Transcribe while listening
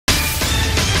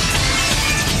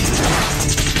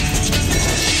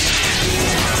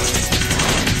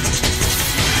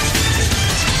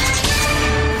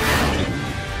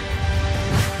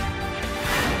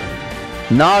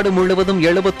நாடு முழுவதும்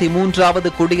 73வது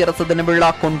குடியரசு தின விழா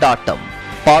கொண்டாட்டம்.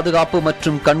 பாதுகாப்பு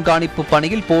மற்றும் கண்காணிப்பு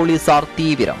பணியில் போலீசார்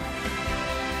தீவிரம்.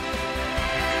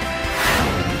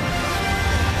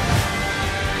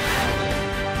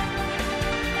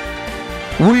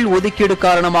 உள் ஒதுக்கீடு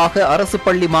காரணமாக அரசு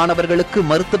பள்ளி மாணவர்களுக்கு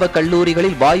மருத்துவக்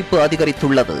கல்லூரிகளில் வாய்ப்பு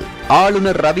அதிகரித்துள்ளது.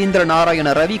 ஆளுநர் ரவீந்திர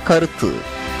நாராயண ரவி கருத்து.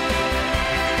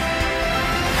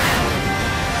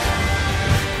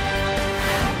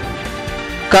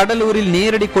 கடலூரில்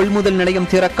நேரடி கொள்முதல் நிலையம்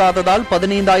திறக்காததால்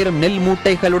 15,000 நெல்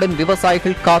மூட்டைகளுடன்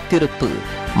விவசாயிகள் காத்திருப்பு.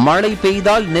 மழை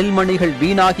பெய்தால் நெல்மணிகள்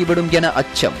வீணாகிவிடும் என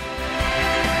அச்சம்.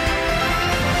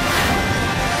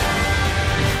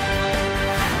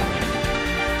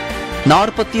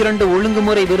 நாற்பத்தி 2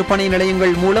 ஒழுங்குமுறை விற்பனை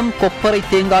நிலையங்கள் மூலம் கொப்பரை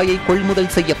தேங்காயை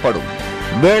கொள்முதல் செய்யப்படும்.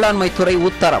 வேளாண்மைத்துறை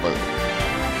உத்தரவு.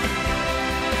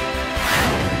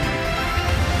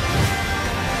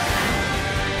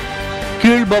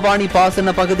 கீழ்பவானி பாசன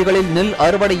பகுதிகளில் நெல்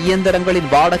அறுவடை இயந்திரங்களின்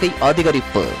வாடகை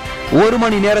அதிகரிப்பு. 1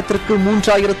 மணி நேரத்திற்கு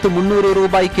 3,300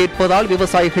 ரூபாய் கேட்பதால்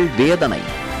விவசாயிகள் வேதனை.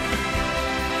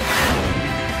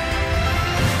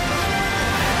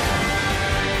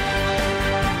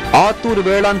 ஆத்தூர்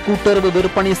வேளாண் கூட்டுறவு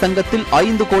விற்பனை சங்கத்தில்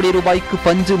 5 கோடி ரூபாய்க்கு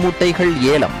பஞ்சு மூட்டைகள்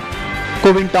ஏலம்.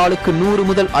 குவிண்டாலுக்கு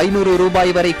 100 முதல் 500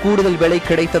 ரூபாய் வரை கூடுதல் விலை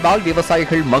கிடைத்ததால்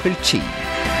விவசாயிகள் மகிழ்ச்சி.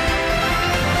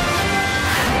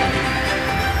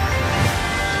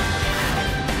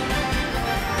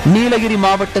 நீலகிரி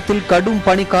மாவட்டத்தில் கடும்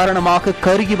பனி காரணமாக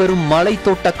கருகி வரும் மலை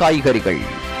தோட்ட காய்கறிகள்.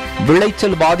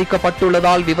 விளைச்சல்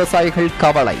பாதிக்கப்பட்டுள்ளதால் விவசாயிகள்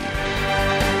கவலை.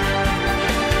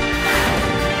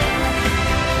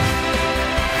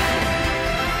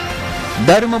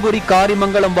 தருமபுரி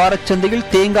காரிமங்கலம் வாரச்சந்தையில்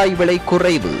தேங்காய் விலை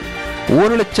குறைவு.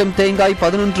 1 லட்சம் தேங்காய்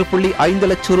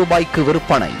 11.5 லட்சம் ரூபாய்க்கு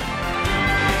விற்பனை.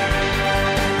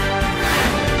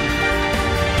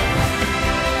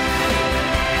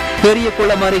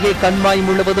 பெரியகுளம் அருகே கண்மாய்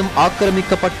முழுவதும்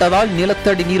ஆக்கிரமிக்கப்பட்டதால்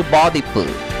நிலத்தடி நீர் பாதிப்பு.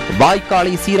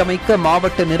 வாய்க்காலை சீரமைக்க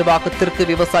மாவட்ட நிர்வாகத்திற்கு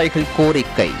விவசாயிகள்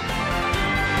கோரிக்கை.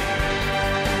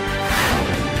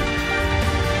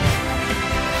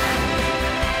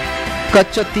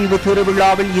 கச்சத்தீவு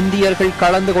திருவிழாவில் இந்தியர்கள்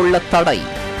கலந்து கொள்ள தடை.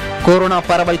 கொரோனா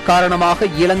பரவல்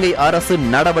காரணமாக இலங்கை அரசு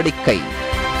நடவடிக்கை.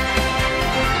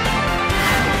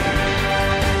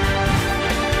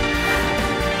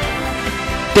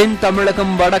 தென்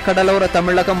தமிழகம், வடகடலோர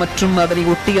தமிழகம் மற்றும் அதனை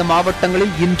ஒட்டிய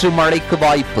மாவட்டங்களில் இன்று மழைக்கு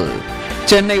வாய்ப்பு.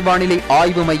 சென்னை வானிலை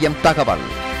ஆய்வு மையம் தகவல்.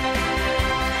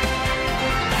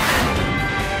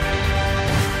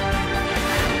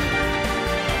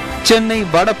 சென்னை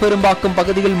வடபெரும்பாக்கம்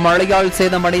பகுதியில் மழையால்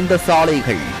சேதமடைந்த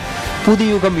சாலைகள்.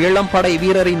 புதுயுகம் இளம்படை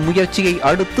வீரரின் முயற்சியை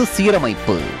அடுத்து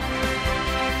சீரமைப்பு.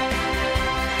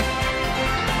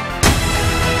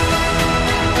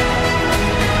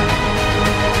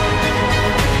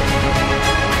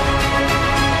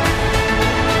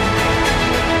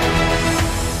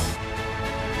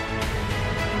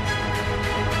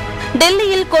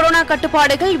 டெல்லியில் கொரோனா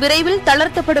கட்டுப்பாடுகள் விரைவில்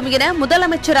தளர்த்தப்படும் என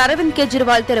முதலமைச்சர் அரவிந்த்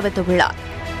கெஜ்ரிவால் தெரிவித்துள்ளார்.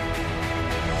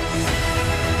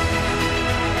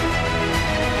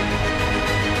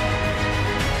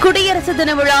 குடியரசு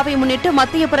தின விழாவை முன்னிட்டு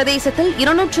மத்திய பிரதேசத்தில்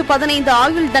 215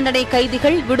 ஆயுள் தண்டனை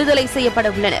கைதிகள் விடுதலை செய்யப்பட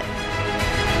உள்ளனர்.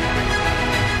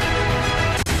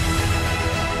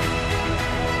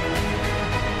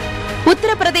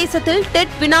 உத்தரப்பிரதேசத்தில்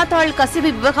டெட் வினாத்தாள் கசிவு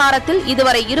விவகாரத்தில்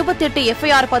இதுவரை 28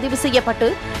 எஃப்ஐஆர் பதிவு செய்யப்பட்டு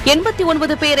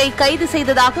 89 பேரை கைது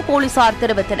செய்ததாக போலீசார்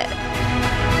தெரிவித்தனர்.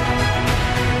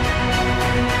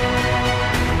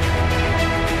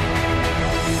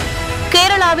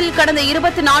 கேரளாவில் கடந்த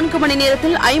 24 மணி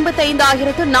நேரத்தில்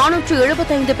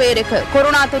 55,475 பேருக்கு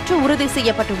கொரோனா தொற்று உறுதி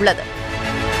செய்யப்பட்டுள்ளது.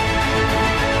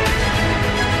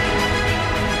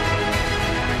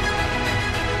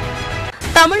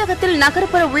 தமிழகத்தில்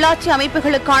நகர்ப்புற உள்ளாட்சி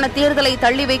அமைப்புகளுக்கான தேர்தலை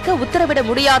தள்ளி வைக்க உத்தரவிட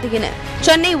முடியாது என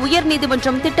சென்னை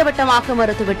உயர்நீதிமன்றம் திட்டவட்டமாக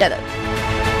மறுத்துவிட்டது.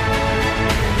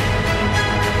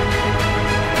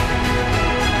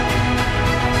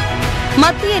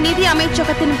 மத்திய நிதி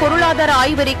அமைச்சகத்தின் பொருளாதார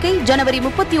ஆய்வறிக்கை ஜனவரி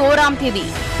 31ஆம் தேதி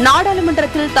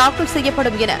நாடாளுமன்றத்தில் தாக்கல்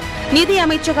செய்யப்படும் என நிதி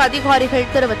அமைச்சக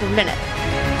அதிகாரிகள் தெரிவித்துள்ளனர்.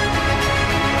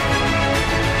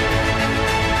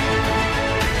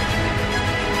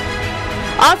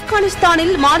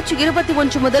 ஆப்கானிஸ்தானில் மார்ச்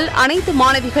 21 முதல் அனைத்து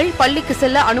மாணவிகள் பள்ளிக்கு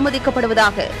செல்ல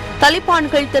அனுமதிக்கப்படுவதாக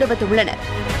தலிபான்கள் தெரிவித்துள்ளனர்.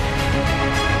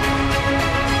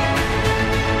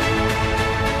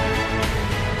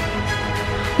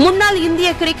 முன்னாள் இந்திய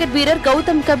கிரிக்கெட் வீரர்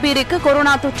கௌதம் கம்பீருக்கு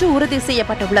கொரோனா தொற்று உறுதி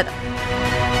செய்யப்பட்டுள்ளது.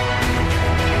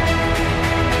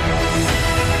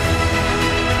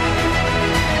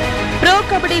 ப்ரோ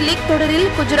கபடி லீக் தொடரில்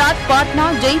குஜராத், பாட்னா,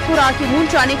 ஜெய்ப்பூர் ஆகிய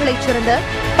 3 அணிகளைச் சேர்ந்த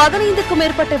 15க்கும்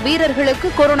மேற்பட்ட வீரர்களுக்கு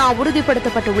கொரோனா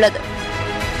உறுதிப்படுத்தப்பட்டுள்ளது.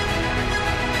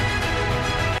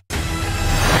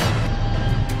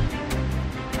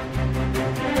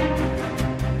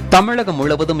 தமிழகம்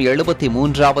முழுவதும்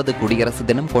 73வது குடியரசு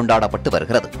தினம் கொண்டாடப்பட்டு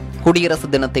வருகிறது. குடியரசு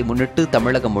தினத்தை முன்னிட்டு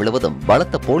தமிழகம் முழுவதும்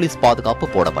பலத்த போலீஸ் பாதுகாப்பு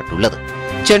போடப்பட்டுள்ளது.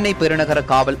 சென்னை பெருநகர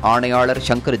காவல் ஆணையாளர்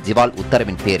சங்கர் ஜிவால்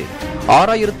உத்தரவின் பேரில்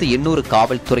 6800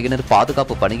 காவல்துறையினர்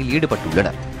பாதுகாப்பு பணியில்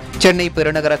ஈடுபட்டுள்ளனர். சென்னை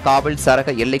பெருநகர காவல் சரக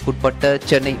எல்லைக்குட்பட்ட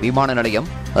சென்னை விமான நிலையம்,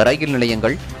 ரயில்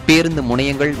நிலையங்கள், பேருந்து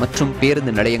முனையங்கள் மற்றும்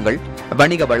பேருந்து நிலையங்கள்,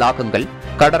 வணிக வளாகங்கள்,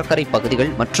 கடற்கரை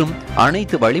பகுதிகள் மற்றும்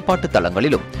அனைத்து வழிபாட்டு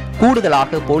தலங்களிலும்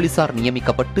கூடுதலாக போலீசார்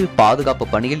நியமிக்கப்பட்டு பாதுகாப்பு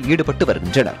பணியில் ஈடுபட்டு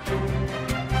வருகின்றனர்.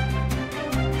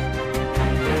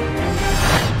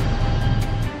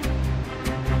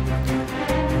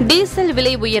 டீசல்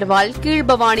விலை உயர்வால்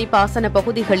கீழ்பவானி பாசன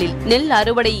பகுதிகளில் நெல்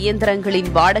அறுவடை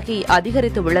இயந்திரங்களின் வாடகை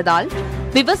அதிகரித்து உள்ளதால்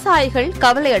விவசாயிகள்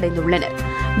கவலையடைந்துள்ளனர்.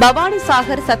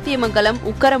 பவானிசாகர், சத்தியமங்கலம்,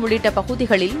 உக்கரம் உள்ளிட்ட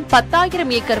பகுதிகளில்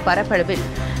 10,000 ஏக்கர் பரப்பளவில்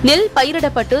நெல்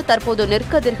பயிரிடப்பட்டு தற்போது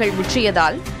நெற்கதிர்கள்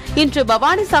முற்றியதால் இன்று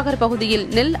பவானிசாகர் பகுதியில்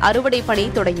நெல் அறுவடை பணி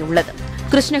தொடங்கியுள்ளது.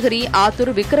 கிருஷ்ணகிரி,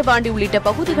 ஆத்தூர், விக்கிரவாண்டி உள்ளிட்ட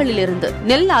பகுதிகளில் இருந்து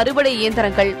நெல் அறுவடை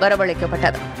இயந்திரங்கள்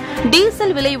வரவழைக்கப்பட்டது.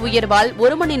 டீசல் விலை உயர்வால்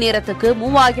ஒரு மணி நேரத்துக்கு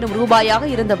 3000 ரூபாயாக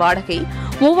இருந்த வாடகை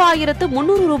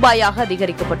 3300 ரூபாயாக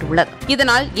அதிகரிக்கப்பட்டுள்ளது.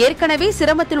 இதனால் ஏற்கனவே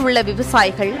சிரமத்தில் உள்ள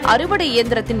விவசாயிகள் அறுவடை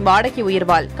இயந்திரத்தின் வாடகை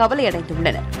உயர்வால்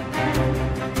கவலையடைந்துள்ளனர்.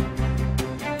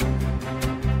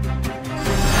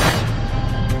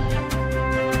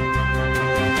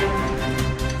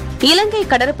 இலங்கை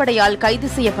கடற்படையால் கைது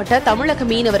செய்யப்பட்ட தமிழக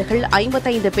மீனவர்கள்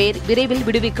 55 பேர் விரைவில்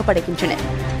விடுவிக்கப்படுகின்றனர்.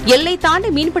 எல்லை தாண்டி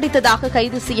மீன்பிடித்ததாக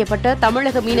கைது செய்யப்பட்ட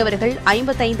தமிழக மீனவர்கள்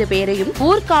 55 பேரையும்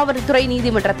ஊர்காவல்துறை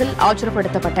நீதிமன்றத்தில்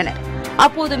ஆஜர்படுத்தப்பட்டனர்.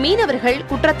 அப்போது மீனவர்கள்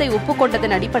குற்றத்தை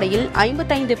ஒப்புக்கொண்டதன் அடிப்படையில்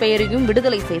 55 பேரையும்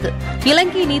விடுதலை செய்து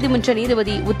இலங்கை நீதிமன்ற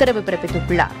நீதிபதி உத்தரவு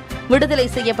பிறப்பித்துள்ளார். விடுதலை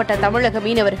செய்யப்பட்ட தமிழக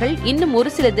மீனவர்கள் இன்னும்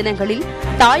ஒரு சில தினங்களில்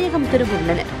தாயகம்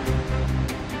திரும்புள்ளனர்.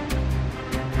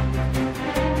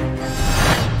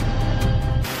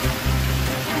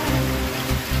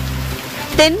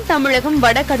 தென் தமிழகம்,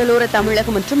 வடகடலோர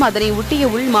தமிழகம் மற்றும் அதனை ஒட்டிய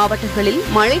உள் மாவட்டங்களில்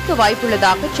மழைக்கு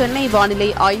வாய்ப்புள்ளதாக சென்னை வானிலை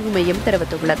ஆய்வு மையம்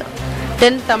தெரிவித்துள்ளது.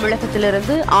 தென்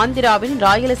தமிழகத்திலிருந்து ஆந்திராவின்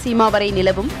ராயலசீமா வரை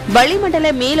நிலவும்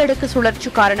வளிமண்டல மேலடுக்கு சுழற்சி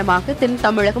காரணமாக தென்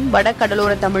தமிழகம்,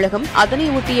 வடகடலோர தமிழகம், அதனை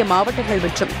ஒட்டிய மாவட்டங்கள்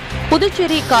மற்றும்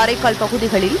புதுச்சேரி, காரைக்கால்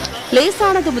பகுதிகளில்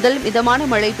லேசானது முதல் மிதமான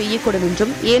மழை பெய்யக்கூடும்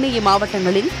என்றும் ஏனைய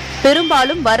மாவட்டங்களில்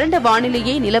பெரும்பாலும் வறண்ட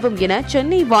வானிலையே நிலவும் என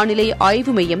சென்னை வானிலை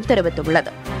ஆய்வு மையம்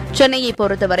தெரிவித்துள்ளது. சென்னையை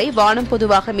பொறுத்தவரை வானம்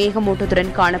பொதுவாக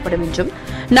மேகமூட்டத்துடன் காணப்படும் என்றும்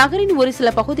நகரின் ஒரு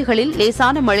சில பகுதிகளில்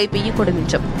லேசான மழை பெய்யக்கூடும்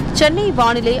என்றும் சென்னை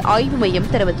வானிலை ஆய்வு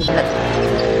மையம் தெரிவித்துள்ளது.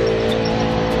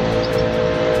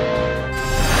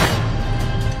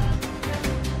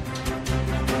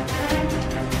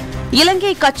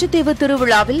 இலங்கை கச்சத்தீவு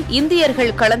திருவிழாவில்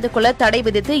இந்தியர்கள் கலந்து கொள்ள தடை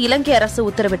விதித்து இலங்கை அரசு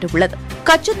உத்தரவிட்டுள்ளது.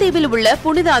 கச்சத்தீவில் உள்ள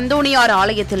புனித அந்தோணியார்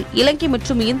ஆலயத்தில் இலங்கை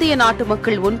மற்றும் இந்திய நாட்டு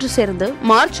மக்கள் ஒன்று சேர்ந்து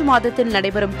மார்ச் மாதத்தில்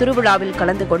நடைபெறும் திருவிழாவில்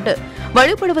கலந்து கொண்டு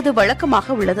வழிபடுவது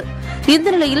வழக்கமாக உள்ளது. இந்த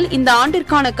நிலையில் இந்த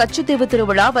ஆண்டிற்கான கச்சத்தீவு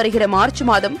திருவிழா வருகிற மார்ச்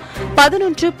மாதம்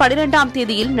 11, 12ஆம்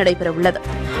தேதியில் நடைபெறவுள்ளது.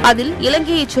 அதில்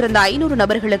இலங்கையைச் சேர்ந்த 500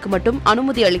 நபர்களுக்கு மட்டும்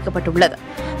அனுமதி அளிக்கப்பட்டுள்ளது.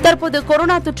 தற்போது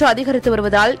கொரோனா தொற்று அதிகரித்து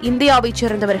வருவதால் இந்தியாவைச்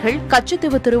சேர்ந்தவர்கள்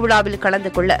கச்சத்தீவு திருவிழாவில் கலந்து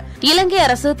கொள்ள இலங்கை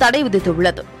அரசு தடை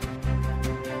விதித்துள்ளது.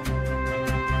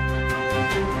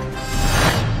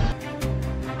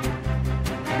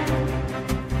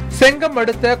 செங்கம்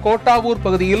அடுத்த கோட்டாவூர்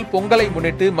பகுதியில் பொங்கலை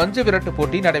முன்னிட்டு மஞ்சு விரட்டு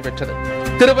போட்டி நடைபெற்றது.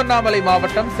 திருவண்ணாமலை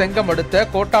மாவட்டம் செங்கம் அடுத்த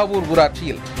கோட்டாவூர்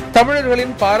ஊராட்சியில்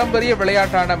தமிழர்களின் பாரம்பரிய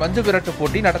விளையாட்டான மஞ்சு விரட்டு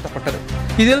போட்டி நடத்தப்பட்டது.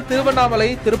 இதில் திருவண்ணாமலை,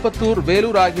 திருப்பத்தூர்,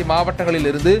 வேலூர் ஆகிய மாவட்டங்களில்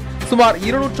இருந்து சுமார்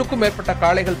 200க்கும் மேற்பட்ட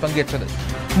காளைகள் பங்கேற்றது.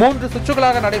 3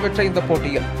 சுற்றுகளாக நடைபெற்ற இந்த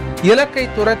போட்டியில் இலக்கை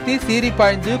துரத்தி சீறி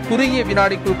பாய்ந்து குறுகிய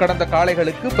வினாடிக்குள் கடந்த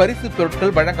காளைகளுக்கு பரிசு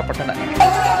பொருட்கள் வழங்கப்பட்டன.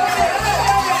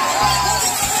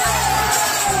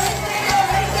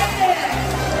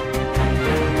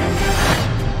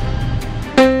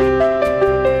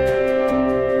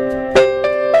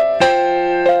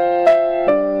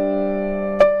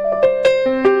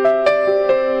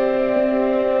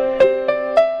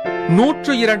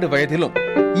 வயதிலும்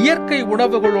இயற்கை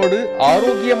உணவுகளோடு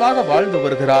ஆரோக்கியமாக வாழ்ந்து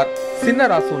வருகிறார்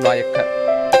சின்னராசு நாயக்கர்.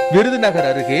 விருதுநகர்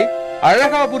அருகே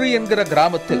அழகாபுரி என்கிற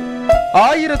கிராமத்தில்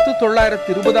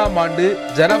 1920ஆம் ஆண்டு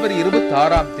ஜனவரி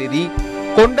 26ஆம் தேதி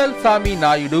கொண்டல்சாமி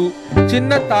நாயுடு,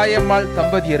 சின்ன தாயம்மாள்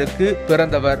தம்பதியருக்கு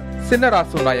பிறந்தவர்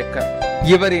சின்னராசு நாயக்கர்.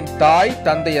 இவரின் தாய்,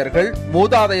 தந்தையர்கள்,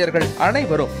 மூதாதையர்கள்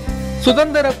அனைவரும்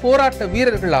சுதந்திர போராட்ட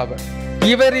வீரர்கள் ஆவர்.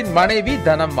 இவரின் மனைவி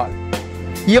தனம்மாள்.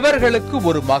 இவர்களுக்கு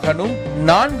ஒரு மகனும்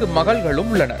 4 மகள்களும்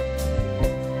உள்ளனர்.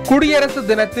 குடியரசு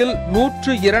தினத்தில்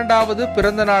 102வது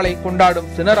பிறந்த நாளை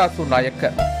கொண்டாடும் சின்னராசு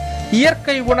நாயக்கர்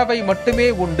இயற்கை உணவை மட்டுமே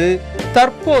உண்டு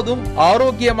தற்போதும்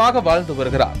ஆரோக்கியமாக வாழ்ந்து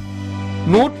வருகிறார்.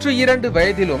 102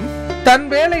 வயதிலும் தன்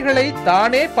வேலைகளை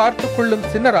தானே பார்த்துக் கொள்ளும்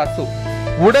சின்னராசு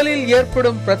உடலில்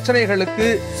ஏற்படும் பிரச்சனைகளுக்கு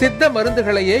சித்த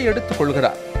மருந்துகளையே எடுத்துக்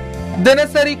கொள்கிறார்.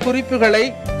 தினசரி குறிப்புகளை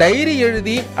டைரி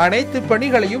எழுதி அனைத்து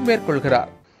பணிகளையும் மேற்கொள்கிறார்.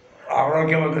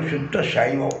 ஆரோக்கியமாக சுத்த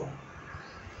சைவம்.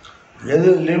 எது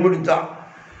லிமிட் தான்,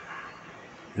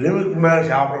 லிமிட் மேலே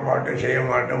சாப்பிட மாட்டேன், செய்ய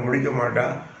மாட்டேன், முடிக்க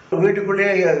மாட்டேன்.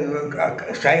 வீட்டுக்குள்ளேயே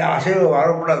அசைவம்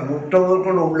வரக்கூடாது, முட்டை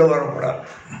கொண்டு உள்ளே வரக்கூடாது.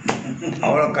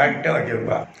 அவ்வளோ கரெக்டாக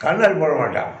வச்சுருப்பா. கண்ணாடி போட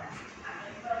மாட்டான்,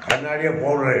 கண்ணாடியே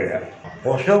போடுறே இல்லை.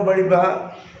 புஸ்தகம் படிப்பேன்,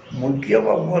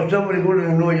 முக்கியமாக புஸ்தகம் படிக்க கூட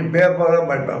இன்னும் கொஞ்சம் பேப்பர் தான்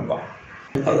படிப்பேன்ப்பா.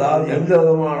 அதாவது எந்த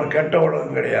விதமான கெட்ட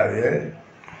உலகம் கிடையாது,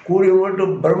 கூடிய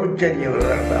மட்டும்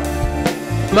பிரம்மச்சரியம் தான்.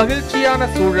 மகிழ்ச்சியான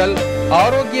சூழல்,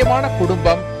 ஆரோக்கியமான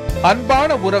குடும்பம்,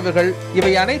 அன்பான உறவுகள்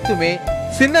இவை அனைத்துமே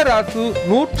சின்னராசு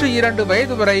 102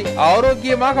 வயது வரை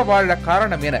ஆரோக்கியமாக வாழ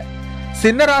காரணம் என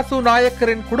சின்னராசு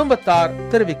நாயக்கரின் குடும்பத்தார்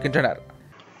தெரிவிக்கின்றனர்.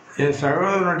 என்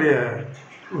சகோதரனுடைய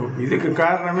இதுக்கு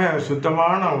காரணமே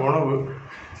சுத்தமான உணவு,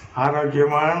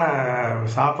 ஆரோக்கியமான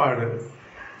சாப்பாடு,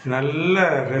 நல்ல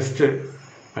ரெஸ்ட்டு,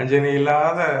 வஞ்சனை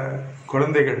இல்லாத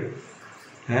குழந்தைகள்,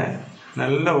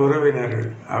 நல்ல உறவினர்கள்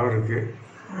அவருக்கு.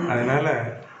 அதனால்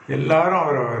எல்லாரும்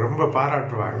அவரை ரொம்ப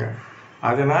பாராட்டுவாங்க.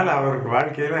 அதனால் அவருக்கு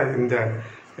வாழ்க்கையில் இந்த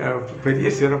பெரிய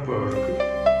சிறப்பு அவருக்கு.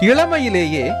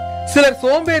 இளமையிலேயே சிலர்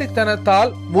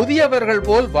சோம்பேறித்தனத்தால் முதியவர்கள்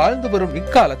போல் வாழ்ந்து வரும்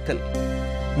இக்காலத்தில்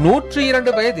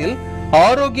 102 வயதில்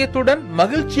ஆரோக்கியத்துடன்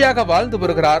மகிழ்ச்சியாக வாழ்ந்து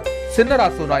வருகிறார்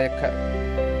சின்னராசு நாயக்கர்.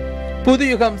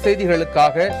 புதுயுகம்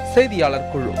செய்திகளுக்காக செய்தியாளர்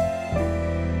குழு.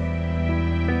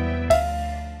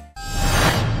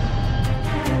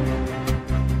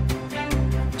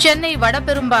 சென்னை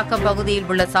வடபெரும்பாக்கம் பகுதியில்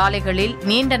உள்ள சாலைகளில்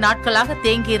நீண்ட நாட்களாக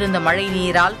தேங்கியிருந்த மழை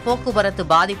நீரால் போக்குவரத்து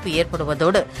பாதிப்பு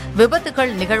ஏற்படுவதோடு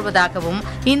விபத்துகள் நிகழ்வதாகவும்,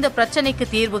 இந்த பிரச்சினைக்கு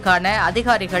தீர்வு காண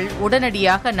அதிகாரிகள்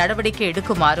உடனடியாக நடவடிக்கை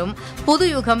எடுக்குமாறும்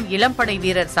புதுயுகம் இளம்படை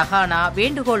வீரர் சஹானா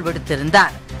வேண்டுகோள்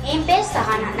விடுத்திருந்தார். என் பேர்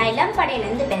சஹானா, நான்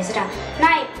இளம்படையிலேருந்து பேசுகிறேன்.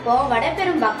 நான் இப்போ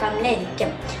வடபெரும்பாக்கம்ல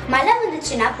இருக்கேன். மழை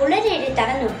வந்துச்சுன்னா புலரேரி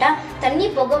திறந்து விட்டா தண்ணி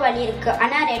போக வழி இருக்கு.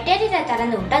 ஆனால் ரெட்டேரியில்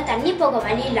திறந்து விட்டா தண்ணி போக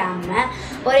வழி இல்லாமல்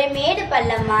ஒரே மேடு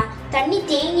பள்ளமா தண்ணி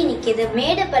தேங்கி நிற்கிது.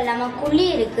 மேடு பள்ளமா குழி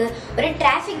இருக்கு, ஒரு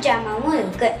டிராஃபிக் ஜாமாவும்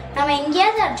இருக்கு. நம்ம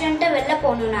எங்கேயாவது அர்ஜென்ட்டாக வெளில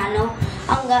போகணுன்னாலும்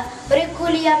அங்கே ஒரே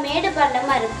குழியாக மேடு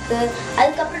பள்ளமாக இருக்குது.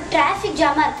 அதுக்கப்புறம் டிராஃபிக்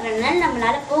ஜாமாக இருக்கிறதுனால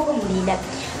நம்மளால் போக முடியல.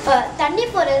 தண்ணி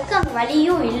போகிறதுக்கு அங்கே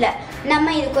வழியும் இல்லை.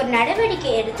 நம்ம இதுக்கு ஒரு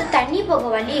நடவடிக்கை எடுத்து தண்ணி போக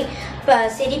வழி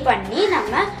சரி பண்ணி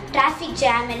நம்ம டிராஃபிக்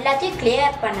ஜாம் எல்லாத்தையும்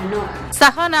கிளியர் பண்ணணும்.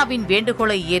 சஹானாவின்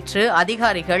வேண்டுகோளை ஏற்று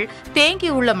அதிகாரிகள்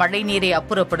தேங்கியுள்ள மழை நீரை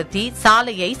அப்புறப்படுத்தி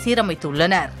சாலையை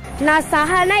சீரமைத்துள்ளனர். நான்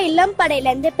சஹானா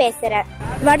இளம்படையிலேருந்து பேசுறேன்.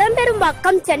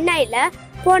 வடபெரும்பாக்கம் சென்னையில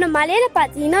போன மலையில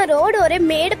பாத்தீங்கன்னா ரோடு ஒரே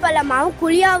மேடு பள்ளமாவும்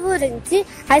குழியாவும் இருந்துச்சு.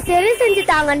 அது சரி செஞ்சு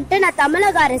தாங்கன்ட்டு நான்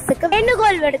தமிழக அரசுக்கு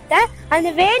வேண்டுகோள் விடுத்த.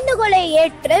 அந்த வேண்டுகோளை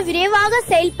ஏற்று விரைவாக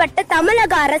செயல்பட்ட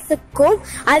தமிழக அரசுக்கும்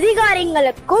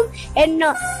அதிகாரிகளுக்கும்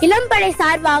என்ன இளம்படை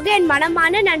சார்பாக என்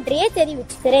மனமான நன்றியை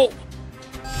தெரிவிச்சுக்கிறேன்.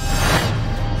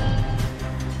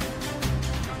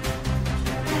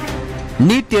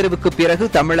 நீட் தேர்வுக்கு பிறகு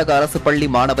தமிழக அரசு பள்ளி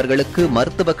மாணவர்களுக்கு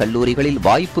மருத்துவக் கல்லூரிகளில்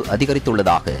வாய்ப்பு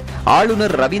அதிகரித்துள்ளதாக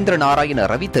ஆளுநர் ரவீந்திர நாராயண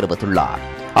ரவி தெரிவித்துள்ளார்.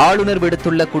 ஆளுநர்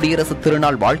விடுத்துள்ள குடியரசு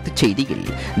திருநாள் வாழ்த்துச் செய்தியில்,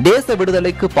 தேச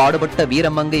விடுதலைக்கு பாடுபட்ட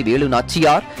வீரமங்கை வேலு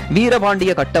நாச்சியார்,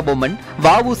 வீரபாண்டிய கட்டபொம்மன்,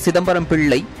 வ.உ. சிதம்பரம்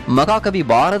பிள்ளை, மகாகவி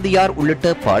பாரதியார்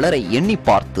உள்ளிட்ட பலரை எண்ணி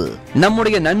பார்த்து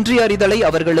நம்முடைய நன்றி அறிதலை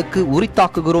அவர்களுக்கு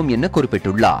உரித்தாக்குகிறோம் என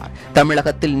குறிப்பிட்டுள்ளார்.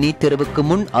 தமிழகத்தில் நீட் தேர்வுக்கு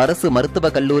முன் அரசு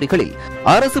மருத்துவக் கல்லூரிகளில்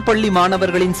அரசு பள்ளி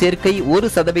மாணவர்களின் சேர்க்கை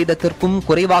 1%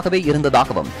 குறைவாகவே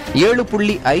இருந்ததாகவும்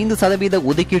 7.5%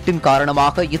 ஒதுக்கீட்டின்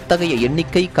காரணமாக இத்தகைய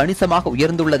எண்ணிக்கை கணிசமாக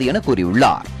உயர்ந்துள்ளது என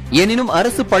கூறியுள்ளார். எனினும்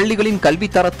அரசு பள்ளிகளின் கல்வி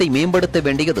தரத்தை மேம்படுத்த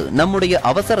வேண்டியது நம்முடைய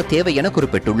அவசர தேவை என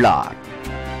குறிப்பிட்டுள்ளார்.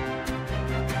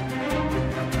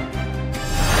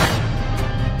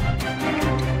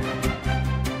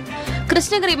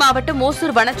 கிருஷ்ணகிரி மாவட்டம்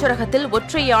ஓசூர் வனச்சரகத்தில்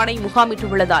ஒற்றை யானை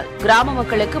முகாமிட்டுள்ளதால் கிராம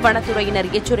மக்களுக்கு வனத்துறையினர்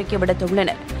எச்சரிக்கை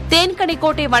விடுத்துள்ளனர்.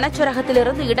 தேன்கனிக்கோட்டை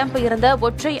வனச்சரகத்திலிருந்து இடம்பெயர்ந்த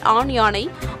ஒற்றை ஆண் யானை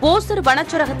ஓசூர்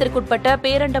வனச்சரகத்திற்குட்பட்ட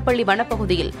பேரண்டப்பள்ளி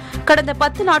வனப்பகுதியில் கடந்த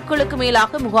 10 நாட்களுக்கு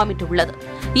மேலாக முகாமிட்டுள்ளது.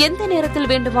 எந்த நேரத்தில்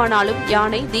வேண்டுமானாலும்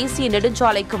யானை தேசிய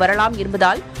நெடுஞ்சாலைக்கு வரலாம்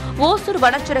என்பதால் ஓசூர்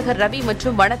வனச்சரகர் ரவி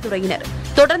மற்றும் வனத்துறையினர்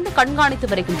தொடர்ந்து கண்காணித்து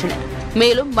வருகின்றனர்.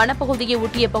 மேலும் வனப்பகுதியை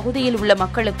ஒட்டிய பகுதியில் உள்ள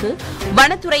மக்களுக்கு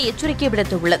வனத்துறை எச்சரிக்கை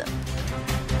விடுத்துள்ளது.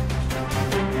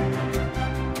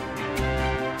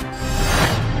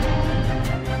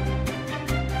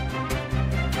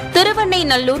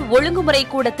 திருவெண்ணைநல்லூர் ஒழுங்குமுறை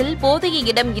கூடத்தில் போதிய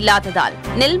இடம் இல்லாததால்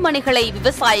நெல்மணிகளை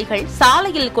விவசாயிகள்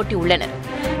சாலையில் கொட்டியுள்ளனர்.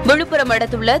 விழுப்புரம்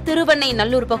அடுத்துள்ள திருவண்ணை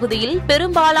நல்லூர் பகுதியில்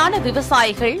பெரும்பாலான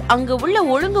விவசாயிகள் அங்கு உள்ள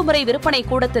ஒழுங்குமுறை விற்பனை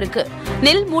கூடத்திற்கு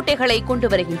நெல் மூட்டைகளை கொண்டு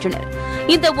வருகின்றனர்.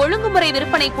 இந்த ஒழுங்குமுறை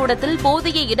விற்பனை கூடத்தில்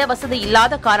போதிய இடவசதி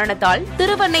இல்லாத காரணத்தால்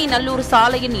திருவண்ணை நல்லூர்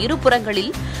சாலையின்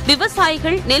இருபுறங்களில்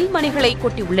விவசாயிகள் நெல்மணிகளை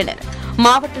கொட்டியுள்ளனர்.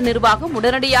 மாவட்ட நிர்வாகம்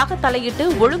உடனடியாக தலையிட்டு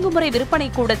ஒழுங்குமுறை விற்பனை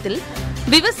கூடத்தில்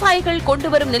விவசாயிகள்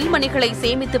கொண்டுவரும் நெல்மணிகளை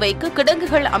சேமித்து வைக்க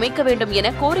கிடங்குகள் அமைக்க வேண்டும்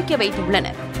என கோரிக்கை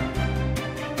வைத்துள்ளனர்.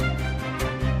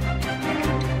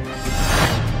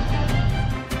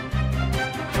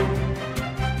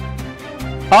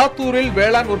 ஆத்தூரில்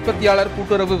வேளாண் உற்பத்தியாளர்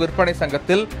கூட்டுறவு விற்பனை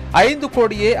சங்கத்தில்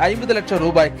 5,50,00,000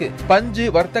 ரூபாய்க்கு பஞ்சு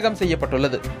வர்த்தகம்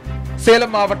செய்யப்பட்டுள்ளது.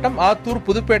 சேலம் மாவட்டம் ஆத்தூர்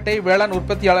புதுப்பேட்டை வேளாண்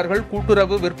உற்பத்தியாளர்கள்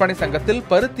கூட்டுறவு விற்பனை சங்கத்தில்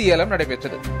பருத்தி ஏலம்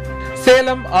நடைபெற்றது.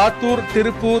 சேலம், ஆத்தூர்,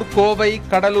 திருப்பூர், கோவை,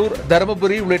 கடலூர்,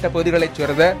 தருமபுரி உள்ளிட்ட பகுதிகளைச்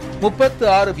சேர்ந்த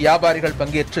 36 வியாபாரிகள்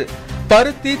பங்கேற்று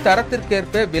பருத்தி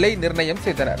தரத்திற்கேற்ப விலை நிர்ணயம்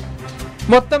செய்தனர்.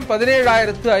 மொத்தம்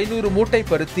 17,500 மூட்டை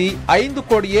பருத்தி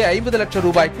 5,50,00,000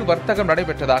 ரூபாய்க்கு வர்த்தகம்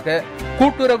நடைபெற்றதாக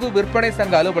கூட்டுறவு விற்பனை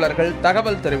சங்க அலுவலர்கள்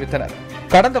தகவல் தெரிவித்தனர்.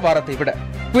 கடந்த வாரத்தை விட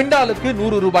குவிண்டாலுக்கு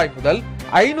 100 ரூபாய் முதல்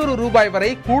 500 ரூபாய்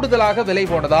வரை கூடுதலாக விலை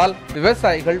போனதால்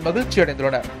விவசாயிகள்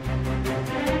மகிழ்ச்சியடைந்துள்ளனர்.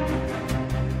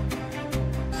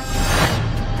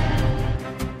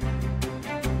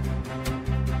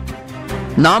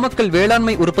 நாமக்கல்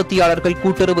வேளாண்மை உற்பத்தியாளர்கள்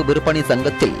கூட்டுறவு விற்பனை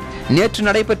சங்கத்தில் நேற்று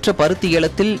நடைபெற்ற பருத்தி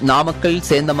ஏலத்தில் நாமக்கல்,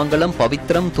 சேந்தமங்கலம்,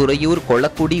 பவித்திரம், துறையூர்,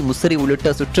 கொளக்குடி, முசிறி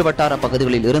உள்ளிட்ட சுற்றுவட்டார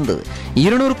பகுதிகளில் இருந்து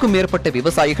 200க்கும் மேற்பட்ட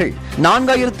விவசாயிகள்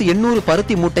 4,800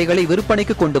 பருத்தி மூட்டைகளை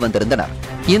விற்பனைக்கு கொண்டு வந்திருந்தனர்.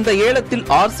 இந்த ஏலத்தில்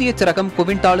RCH ரகம்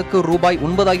குவிண்டாலுக்கு ரூபாய்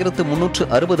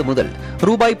 9,360 முதல்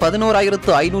ரூபாய்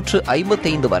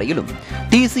 11,555 வரையிலும்,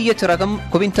 TCH ரகம்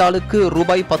குவிண்டாலுக்கு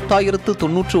ரூபாய்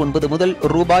 10,099 முதல்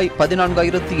ரூபாய்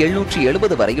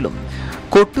 14,770 வரையிலும்,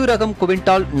 கொட்டு ரகம்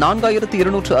குவிண்டால்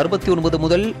 4,269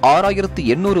 முதல்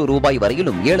 6,800 ரூபாய்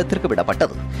வரையிலும் ஏலத்திற்கு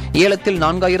விடப்பட்டது. ஏலத்தில்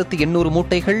 4,800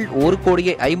 மூட்டைகள்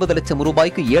 1,50,00,000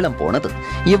 ரூபாய்க்கு ஏலம் போனது.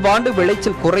 இவ்வாண்டு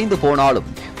விளைச்சல் குறைந்து போனாலும்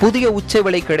புதிய உச்ச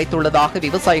விலை கிடைத்துள்ளதாக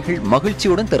விவசாயிகள்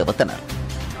மகிழ்ச்சியுடன் தெரிவித்தனர்.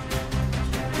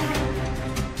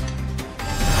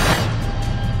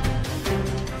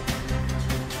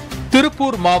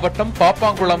 திருப்பூர் மாவட்டம்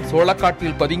பாப்பாங்குளம்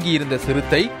சோளக்காட்டில் பதுங்கியிருந்த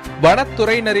சிறுத்தை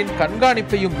வனத்துறையினரின்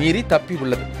கண்காணிப்பையும் மீறி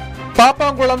தப்பியுள்ளது.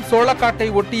 பாப்பாங்குளம் சோளக்காட்டை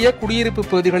ஒட்டிய குடியிருப்பு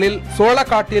பகுதிகளில்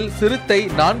சோளக்காட்டில் சிறுத்தை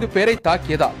 4 பேரை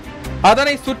தாக்கியதால்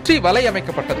அதனை சுற்றி வலை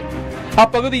அமைக்கப்பட்டது.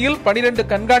 அப்பகுதியில் 12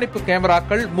 கண்காணிப்பு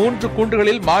கேமராக்கள் 3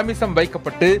 கூண்டுகளில் மாமிசம்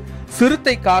வைக்கப்பட்டு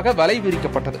சிறுத்தைக்காக வலை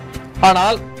விரிக்கப்பட்டது.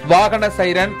 ஆனால் வாகன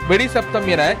சைரன், வெடி சப்தம்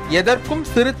என எதற்கும்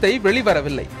சிறுத்தை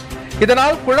வெளிவரவில்லை.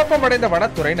 இதனால் குழப்பமடைந்த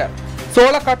வனத்துறையினர்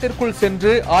சோளக்காட்டிற்குள்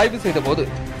சென்று ஆய்வு செய்தபோது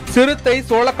சிறுத்தை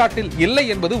சோளக்காட்டில் இல்லை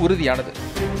என்பது உறுதியானது.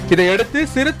 இதையடுத்து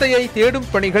சிறுத்தையை தேடும்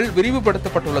பணிகள்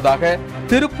விரிவுபடுத்தப்பட்டுள்ளதாக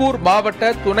திருப்பூர்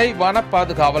மாவட்ட துணை வன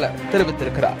பாதுகாவலர்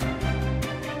தெரிவித்திருக்கிறார்.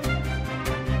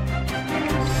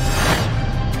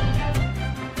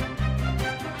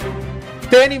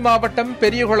 தேனி மாவட்டம்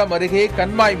பெரியகுளம் அருகே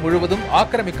கண்மாய் முழுவதும்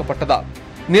ஆக்கிரமிக்கப்பட்டதால்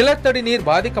நிலத்தடி நீர்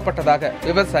பாதிக்கப்பட்டதாக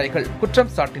விவசாயிகள்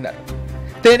குற்றம் சாட்டினர்.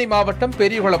 தேனி மாவட்டம்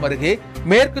பெரியகுளம் அருகே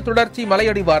மேற்கு தொடர்ச்சி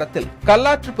மலையடிவாரத்தில்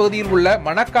கல்லாற்று பகுதியில் உள்ள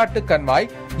மணக்காட்டு கண்மாய்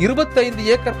 25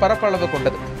 ஏக்கர் பரப்பளவு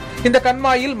கொண்டது. இந்த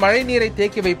கண்மாயில் மழை நீரை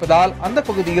தேக்கி வைப்பதால் அந்த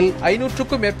பகுதியில்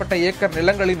 500க்கும் மேற்பட்ட ஏக்கர்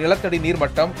நிலங்களின் நிலத்தடி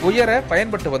நீர்மட்டம் உயர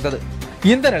பயன்பட்டு வந்தது.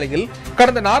 இந்த நிலையில்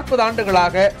கடந்த 40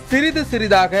 ஆண்டுகளாக சிறிது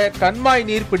சிறிதாக கண்மாய்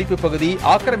நீர் பிடிப்பு பகுதி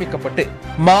ஆக்கிரமிக்கப்பட்டு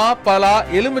மா, பலா,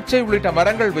 எலுமிச்சை உள்ளிட்ட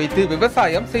மரங்கள் வைத்து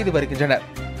விவசாயம் செய்து வருகின்றனர்.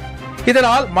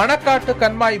 இதனால் மணக்காட்டு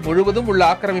கண்மாய் முழுவதும் உள்ள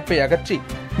ஆக்கிரமிப்பை அகற்றி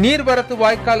நீர்வரத்து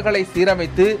வாய்க்கால்களை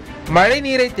சீரமைத்து மழை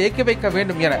நீரை தேக்கி வைக்க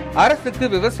வேண்டும் என அரசுக்கு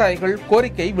விவசாயிகள்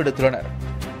கோரிக்கை விடுத்துள்ளனர்.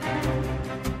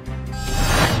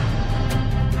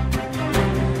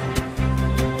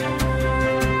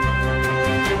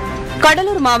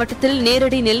 கடலூர் மாவட்டத்தில்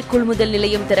நேரடி நெல் கொள்முதல்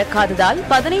நிலையம் திறக்காததால்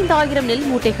 15,000 நெல்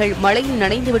மூட்டைகள் மழையில்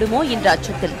நனைந்து விடுமோ என்ற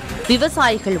அச்சத்தில்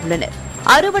விவசாயிகள் உள்ளனர்.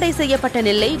 அறுவடை செய்யப்பட்ட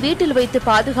நெல்லை வீட்டில் வைத்து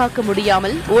பாதுகாக்க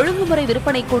முடியாமல் ஒழுங்குமுறை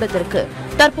விற்பனை கூடத்திற்கு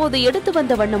தற்போது எடுத்து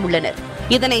வந்த வண்ணம் உள்ளனர்.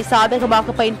 இதனை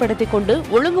சாதகமாக பயன்படுத்திக் கொண்டு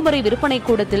ஒழுங்குமுறை விற்பனை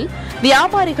கூடத்தில்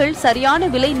வியாபாரிகள் சரியான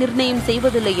விலை நிர்ணயம்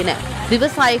செய்வதில்லை என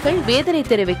விவசாயிகள் வேதனை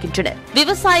தெரிவிக்கின்றனர்.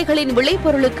 விவசாயிகளின்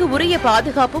விளைபொருளுக்கு உரிய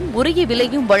பாதுகாப்பும் உரிய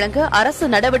விலையும் வழங்க அரசு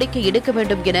நடவடிக்கை எடுக்க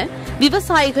வேண்டும் என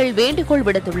விவசாயிகள் வேண்டுகோள்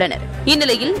விடுத்துள்ளனர்.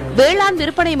 இந்நிலையில் வேளாண்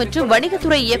விற்பனை மற்றும்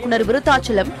வணிகத்துறை இயக்குநர்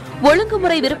விருத்தாச்சலம்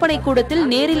ஒழுங்குமுறை விற்பனை கூடத்தில்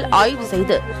நேரில் ஆய்வு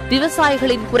செய்து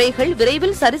விவசாயிகளின் குறைகள்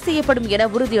விரைவில் சரி செய்யப்படும் என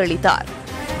உறுதியளித்தார்.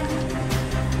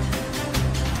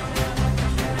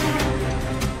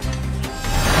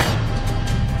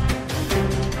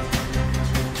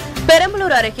 பெரம்பலூர்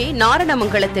திருப்பூர் அருகே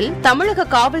நாரணமங்கலத்தில் தமிழக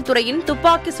காவல்துறையின்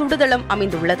துப்பாக்கி சுடுதளம்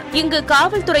அமைந்துள்ளது. இங்கு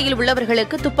காவல்துறையில்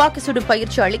உள்ளவர்களுக்கு துப்பாக்கி சுடும்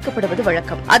பயிற்சி அளிக்கப்படுவது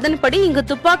வழக்கம். அதன்படி இங்கு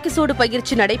துப்பாக்கி சூடு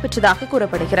பயிற்சி நடைபெற்றதாக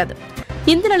கூறப்படுகிறது.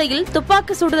 இந்த நிலையில்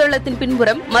துப்பாக்கி சுடுதளத்தின்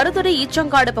பின்புறம் மருதுரை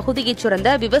ஈச்சங்காடு பகுதியைச்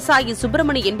சேர்ந்த விவசாயி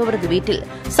சுப்பிரமணி என்பவரது வீட்டில்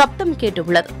சப்தம்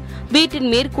கேட்டுள்ளது. வீட்டின்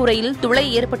மேற்கூரையில் துளை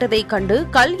ஏற்பட்டதைக் கண்டு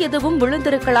கல் எதுவும்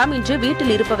விழுந்திருக்கலாம் என்று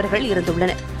வீட்டில் இருப்பவர்கள்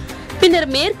இருந்துள்ளனர். பின்னர்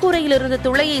மேற்கூரையிலிருந்து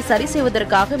துளையை சரி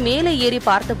செய்வதற்காக மேலே ஏறி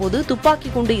பார்த்தபோது துப்பாக்கி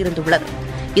குண்டு இருந்துள்ளது.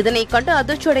 இதனைக் கண்டு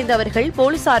அதிர்ச்சியடைந்த அவர்கள்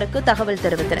போலீசாருக்கு தகவல்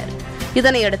தெரிவித்தனர்.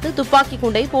 இதனையடுத்து துப்பாக்கி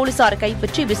குண்டை போலீசார்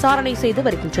கைப்பற்றி விசாரணை செய்து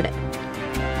வருகின்றனர்.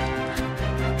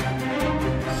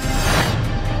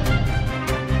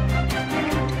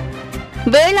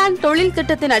 வேளாண் தொழில்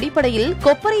திட்டத்தின் அடிப்படையில்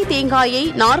கொப்பரை தேங்காயை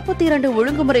 42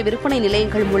 ஒழுங்குமுறை விற்பனை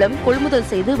நிலையங்கள் மூலம் கொள்முதல்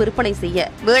செய்து விற்பனை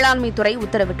செய்ய வேளாண்மைத்துறை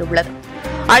உத்தரவிட்டுள்ளது.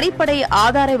 அடிப்படை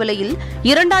ஆதார விலையில்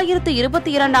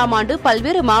 2022ஆம் ஆண்டு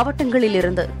பல்வேறு மாவட்டங்களில்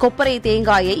இருந்து கொப்பரை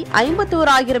தேங்காயை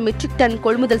 51,000 மெட்ரிக் டன்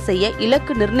கொள்முதல் செய்ய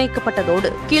இலக்கு நிர்ணயிக்கப்பட்டதோடு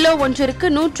கிலோ ஒன்றிற்கு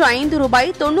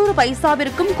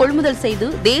 ₹105.90 கொள்முதல் செய்து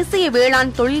தேசிய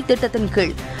வேளாண் தொழில் திட்டத்தின்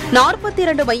கீழ்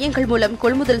 42 மையங்கள் மூலம்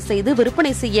கொள்முதல் செய்து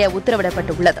விற்பனை செய்ய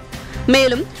உத்தரவிடப்பட்டுள்ளது.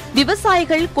 மேலும்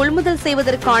விவசாயிகள் கொள்முதல்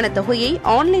செய்வதற்கான தொகையை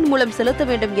ஆன்லைன் மூலம் செலுத்த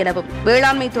வேண்டும் எனவும்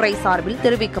வேளாண்மைத்துறை சார்பில்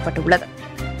தெரிவிக்கப்பட்டுள்ளது.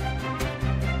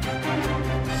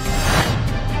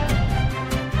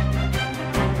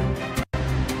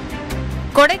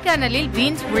 கொடைக்கானலில்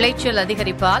பீன்ஸ் விளைச்சல்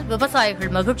அதிகரிப்பால்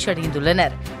விவசாயிகள் மகிழ்ச்சி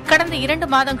அடைந்துள்ளனர். கடந்த 2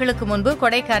 மாதங்களுக்கு முன்பு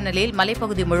கொடைக்கானலில்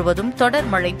மலைப்பகுதி முழுவதும் தொடர்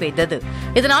மழை பெய்தது.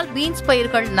 இதனால் பீன்ஸ்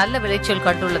பயிர்கள் நல்ல விளைச்சல்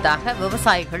கண்டுள்ளதாக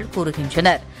விவசாயிகள்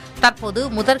கூறுகின்றனர். தற்போது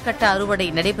முதற்கட்ட அறுவடை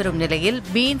நடைபெறும் நிலையில்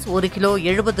பீன்ஸ் 1 கிலோ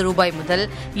 ₹70 முதல்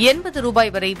 ₹80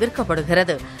 வரை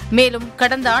விற்கப்படுகிறது. மேலும்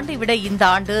கடந்த ஆண்டை விட இந்த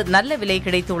ஆண்டு நல்ல விலை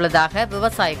கிடைத்துள்ளதாக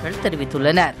விவசாயிகள்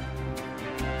தெரிவித்துள்ளனர்.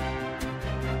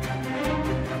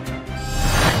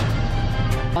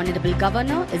 Honorable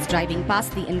Governor is driving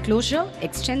past the enclosure,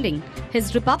 extending his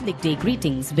Republic Day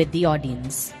greetings with the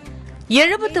audience.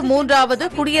 73வது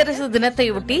குடியரசு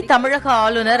தினத்தையொட்டி தமிழக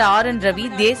ஆளுநர் RN ரவி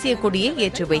தேசிய கொடியை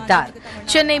ஏற்றி வைத்தார்.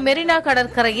 சென்னை மெரினா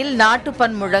கடற்கரையில்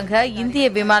நாட்டுப்பண் முழங்க இந்திய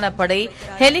விமானப்படை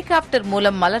ஹெலிகாப்டர்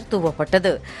மூலம் மலர்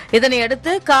தூவப்பட்டது.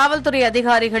 இதனையடுத்து காவல்துறை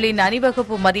அதிகாரிகளின்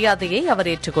அணிவகுப்பு மரியாதையை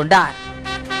அவர் ஏற்றுக்கொண்டார்.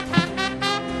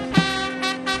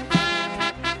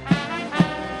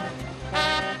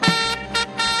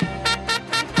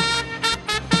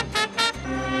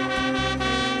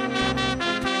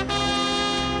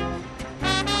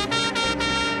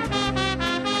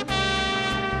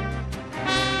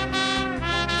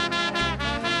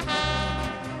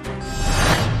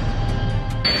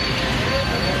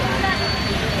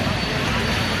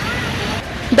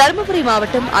 தருமபுரி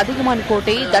மாவட்டம் அதிகமான்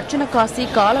கோட்டை தட்சணகாசி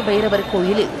காலபைரவர்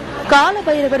கோயிலில்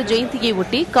காலபைரவர் ஜெயந்தியை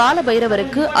ஒட்டி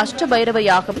காலபைரவருக்கு அஷ்டபைரவ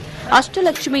யாகம்,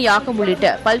 அஷ்டலட்சுமி யாகம்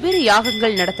உள்ளிட்ட பல்வேறு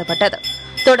யாகங்கள் நடத்தப்பட்டது.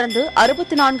 தொடர்ந்து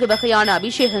 64 வகையான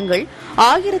அபிஷேகங்கள்,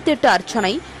 1008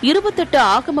 அர்ச்சனை, 28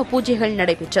 ஆகம பூஜைகள்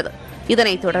நடைபெற்றது.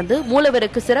 இதனைத் தொடர்ந்து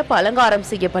மூலவருக்கு சிறப்பு அலங்காரம்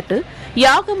செய்யப்பட்டு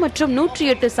யாகம் மற்றும்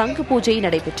 108 சங்கு பூஜை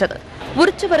நடைபெற்றது.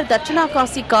 உற்சவர்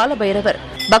தட்சணாகாசி காலபைரவர்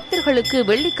பக்தர்களுக்கு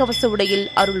வெள்ளி கவச உடையில்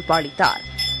அருள் பாலித்தார்.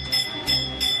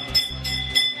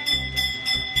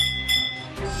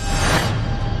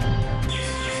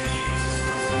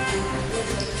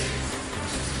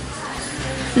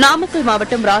 நாமக்கல்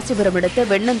மாவட்டம் ராசிபுரம் அடுத்த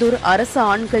வெண்ணந்தூர் அரசு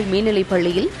ஆண்கள் மேல்நிலைப்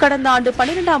பள்ளியில் கடந்த ஆண்டு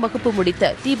 12ஆம் வகுப்பு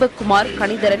முடித்த தீபக் குமார்,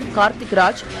 கணிதரன்,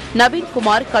 கார்த்திக்ராஜ்,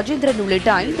 நவீன்குமார், கஜேந்திரன் உள்ளிட்ட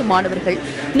 5 மாணவர்கள்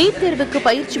நீட் தேர்வுக்கு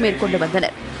பயிற்சி மேற்கொண்டு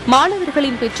வந்தனர்.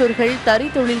 மாணவர்களின் பெற்றோர்கள் தறி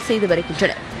தொழில் செய்து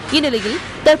வருகின்றனர். இந்நிலையில்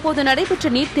தற்போது நடைபெற்ற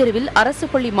நீட் தேர்வில் அரசு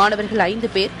பள்ளி மாணவர்கள் 5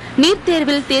 பேர் நீட்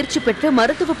தேர்வில் தேர்ச்சி பெற்று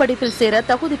மருத்துவ படிப்பில் சேர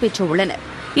தகுதி பெற்றுள்ளனர்.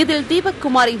 இதில் தீபக்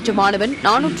குமார் என்ற மாணவன்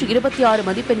 426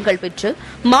 மதிப்பெண்கள் பெற்று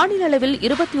மாநில அளவில்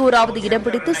 21வது இடம்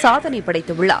பிடித்து சாதனை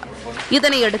படைத்துள்ளார்.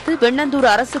 இதனையடுத்து வெண்ணந்தூர்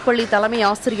அரசு பள்ளி தலைமை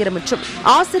ஆசிரியர் மற்றும்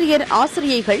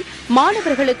ஆசிரியைகள்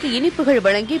மாணவர்களுக்கு இனிப்புகள்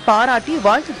வழங்கி பாராட்டி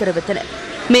வாழ்த்து தெரிவித்தனர்.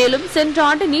 மேலும் சென்ற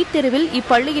ஆண்டு நீட் தேர்வில்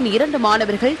இப்பள்ளியின் 2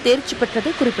 மாணவர்கள் தேர்ச்சி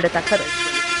பெற்றது குறிப்பிடத்தக்கது.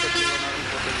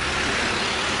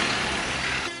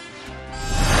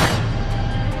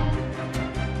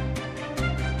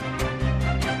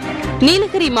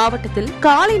 நீலகிரி மாவட்டத்தில்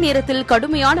காலை நேரத்தில்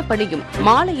கடுமையான பனியும்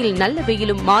மாலையில் நல்ல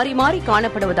வெயிலும் மாறி மாறி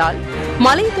காணப்படுவதால்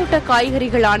மலைத்தோட்ட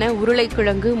காய்கறிகளான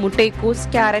உருளைக்கிழங்கு, முட்டைக்கோஸ்,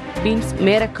 கேரட், பீன்ஸ்,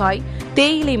 மேரக்காய்,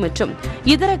 தேயிலை மற்றும்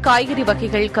இதர காய்கறி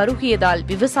வகைகள் கருகியதால்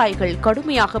விவசாயிகள்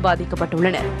கடுமையாக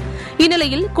பாதிக்கப்பட்டுள்ளனர்.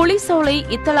 இந்நிலையில் குளிசோலை,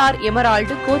 இத்தலார்,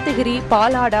 எமரால்டு, கோத்தகிரி,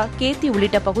 பாலாடா, கேத்தி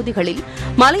உள்ளிட்ட பகுதிகளில்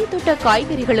மலைத்தோட்ட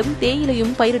காய்கறிகளும்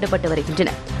தேயிலையும் பயிரிடப்பட்டு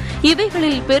வருகின்றன.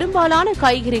 இவைகளில் பெரும்பாலான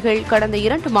காய்கறிகள் கடந்த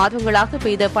 2 மாதங்களாக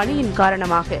பெய்த பனியின்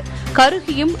காரணமாக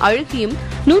கருகியும் அழுகியும்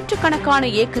நூற்றுக்கணக்கான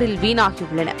ஏக்கரில்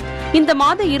வீணாகியுள்ளன. இந்த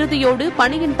மாத இறுதியோடு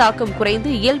பனியின் தாக்கம்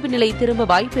குறைந்து இயல்பு நிலை திரும்ப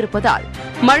வாய்ப்பிருப்பதால்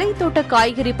மழை தோட்ட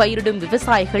காய்கறி பயிரிடும்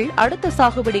விவசாயிகள் அடுத்த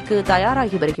சாகுபடிக்கு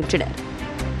தயாராகி வருகின்றனர்.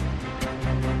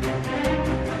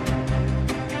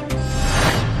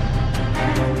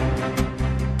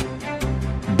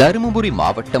 தருமபுரி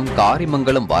மாவட்டம்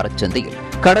காரிமங்கலம் வாரச்சந்தையில்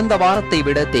கடந்த வாரத்தை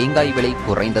விட தேங்காய் விலை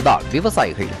குறைந்ததால்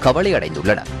விவசாயிகள் கவலை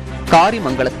அடைந்துள்ளனர்.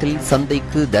 காரிமங்கலத்தில்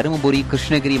சந்தைக்கு தருமபுரி,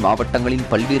 கிருஷ்ணகிரி மாவட்டங்களின்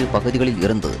பல்வேறு பகுதிகளில்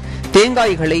இருந்து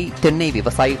தேங்காய்களை தென்னை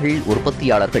விவசாயிகள்,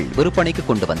 உற்பத்தியாளர்கள் விற்பனைக்கு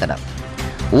கொண்டு வந்தனர்.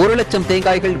 1 லட்சம்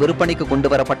தேங்காய்கள் விற்பனைக்கு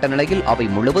கொண்டுவரப்பட்ட நிலையில் அவை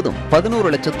முழுவதும்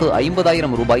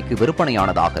 11,50,000 ரூபாய்க்கு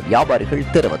விற்பனையானதாக வியாபாரிகள்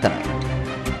தெரிவித்தனர்.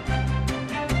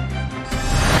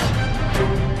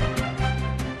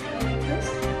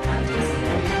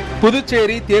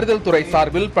 புதுச்சேரி தேர்தல் துறை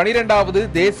சார்பில் 12வது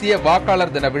தேசிய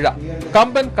வாக்காளர் தின விழா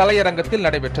கம்பன் கலையரங்கத்தில்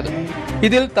நடைபெற்றது.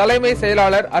 இதில் தலைமை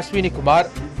செயலாளர் அஸ்வினி குமார்,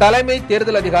 தலைமை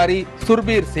தேர்தல் அதிகாரி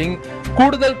சுர்பீர் சிங்,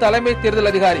 கூடுதல் தலைமை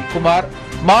தேர்தல் அதிகாரி குமார்,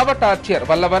 மாவட்ட ஆட்சியர்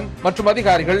வல்லவன் மற்றும்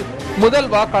அதிகாரிகள், முதல்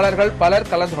வாக்காளர்கள் பலர்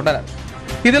கலந்து கொண்டனர்.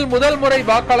 இதில் முதல் முறை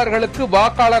வாக்காளர்களுக்கு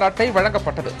வாக்காளர் அட்டை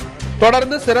வழங்கப்பட்டது.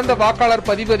 தொடர்ந்து சிறந்த வாக்காளர்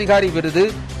பதிவு அதிகாரி விருது,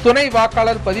 துணை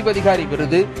வாக்காளர் பதிவு அதிகாரி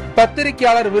விருது,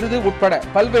 பத்திரிகையாளர் விருது உட்பட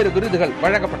பல்வேறு விருதுகள்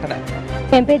வழங்கப்பட்டன.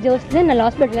 என் பேர் ஜோஸ்லின், நான்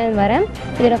ஹாஸ்பிட்டல்லேருந்து வரேன்.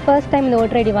 இதோட ஃபர்ஸ்ட் டைம் இந்த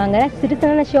ஓட்டர் ஐடி வாங்குறேன்.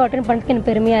 சிட்டிசனான ஷோ அட்டென்ட் பண்ணுறதுக்கு எனக்கு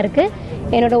பெருமையாக இருக்குது.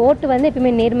 என்னோட ஓட்டு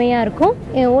எப்பவுமே நேர்மையாக இருக்கும்.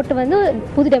 என் ஓட்டு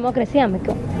புது டெமோக்ரஸியை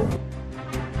அமைக்கும்.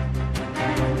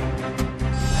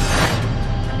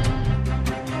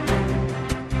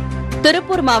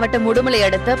 திருப்பூர் மாவட்டம் உடுமலை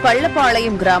அடுத்த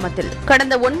பள்ளப்பாளையம் கிராமத்தில்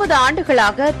கடந்த 9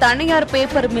 ஆண்டுகளாக தனியார்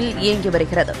பேப்பர் மில் இயங்கி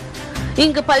வருகிறது.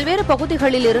 இங்கு பல்வேறு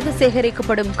பகுதிகளில் இருந்து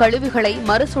சேகரிக்கப்படும் கழிவுகளை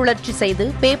மறுசுழற்சி செய்து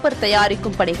பேப்பர்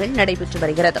தயாரிக்கும் பணிகள் நடைபெற்று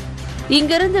வருகிறது.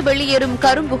 இங்கிருந்து வெளியேறும்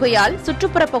கரும்புகையால்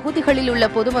சுற்றுப்புற பகுதிகளில் உள்ள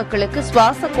பொதுமக்களுக்கு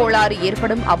சுவாச கோளாறு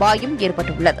ஏற்படும் அபாயம்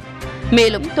ஏற்பட்டுள்ளது.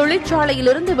 மேலும்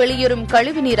தொழிற்சாலையிலிருந்து வெளியேறும்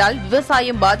கழிவு நீரால்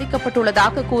விவசாயம்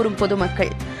பாதிக்கப்பட்டுள்ளதாக கூறும்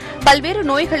பொதுமக்கள் பல்வேறு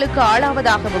நோய்களுக்கு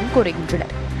ஆளாவதாகவும்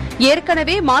கூறுகின்றனர்.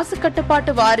 ஏற்கனவே மாசு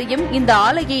கட்டுப்பாட்டு வாரியம் இந்த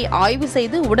ஆலையை ஆய்வு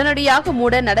செய்து உடனடியாக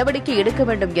மூட நடவடிக்கை எடுக்க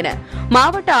வேண்டும் என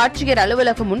மாவட்ட ஆட்சியர்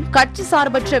அலுவலகம் முன் கட்சி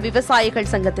சார்பற்ற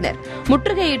விவசாயிகள் சங்கத்தினர்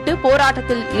முற்றுகையிட்டு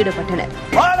போராட்டத்தில் ஈடுபட்டனர்.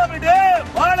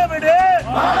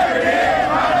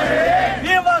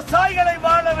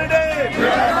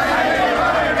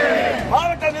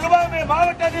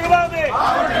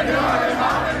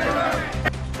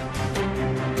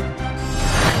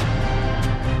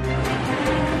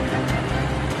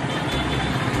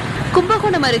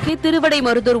 கும்பகோணம் அருகே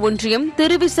திருவடைமருதூர் ஒன்றியம்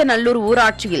திருவிசநல்லூர்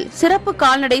ஊராட்சியில் சிறப்பு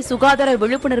கால்நடை சுகாதார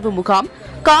விழிப்புணர்வு முகாம்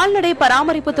கால்நடை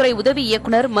பராமரிப்புத்துறை உதவி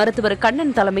இயக்குநர் மருத்துவர்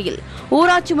கண்ணன் தலைமையில்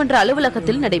ஊராட்சி மன்ற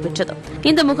அலுவலகத்தில் நடைபெற்றது.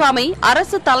 இந்த முகாமை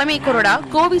அரசு தலைமை கொறடா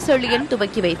கோவி செழியன்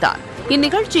துவக்கி வைத்தார்.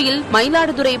 இந்நிகழ்ச்சியில்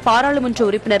மயிலாடுதுறை பாராளுமன்ற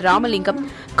உறுப்பினர் ராமலிங்கம்,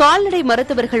 கால்நடை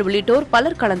மருத்துவர்கள் உள்ளிட்டோர்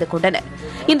பலர் கலந்து கொண்டனர்.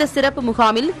 இந்த சிறப்பு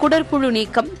முகாமில் குடற்புழு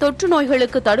நீக்கம், தொற்று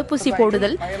நோய்களுக்கு தடுப்பூசி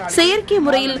போடுதல், செயற்கை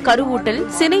முறையில் கருவூட்டல்,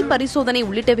 சினை பரிசோதனை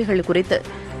உள்ளிட்டவைகள் குறித்து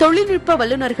தொழில்நுட்ப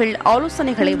வல்லுநர்கள்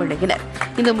ஆலோசனைகளை வழங்கினர்.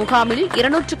 இந்த முகாமில்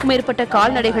 200க்கும் மேற்பட்ட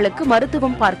கால்நடைகளுக்கு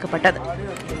மருத்துவம் பார்க்கப்பட்டது.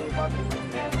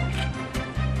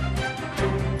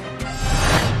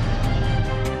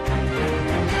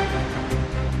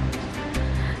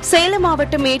 சேலம்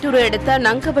மாவட்டம் மேட்டூரை அடுத்த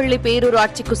நங்கவள்ளி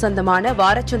பேரூராட்சிக்கு சொந்தமான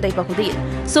வாரச்சந்தை பகுதியில்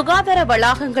சுகாதார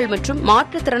வளாகங்கள் மற்றும்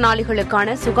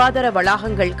மாற்றுத்திறனாளிகளுக்கான சுகாதார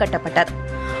வளாகங்கள் கட்டப்பட்டது.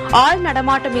 ஆள்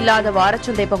நடமாட்டம் இல்லாத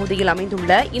வாரச்சந்தை பகுதியில்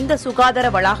அமைந்துள்ள இந்த சுகாதார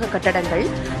வளாக கட்டடங்கள்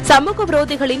சமூக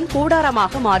விரோதிகளின்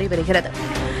கூடாரமாக மாறி வருகிறது.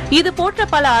 இதுபோன்ற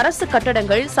பல அரசு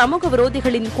கட்டடங்கள் சமூக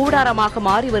விரோதிகளின் கூடாரமாக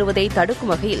மாறி வருவதை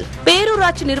தடுக்கும் வகையில்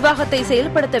பேரூராட்சி நிர்வாகத்தை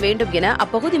செயல்படுத்த வேண்டும் என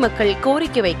அப்பகுதி மக்கள்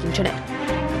கோரிக்கை வைக்கின்றனர்.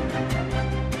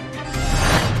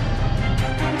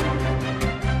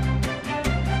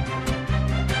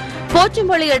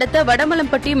 போச்சம்பள்ளி அடுத்த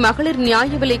வடமலம்பட்டி மகளிர்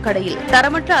நியாய விலைக் கடையில்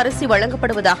தரமற்ற அரிசி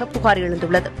வழங்கப்படுவதாக புகார்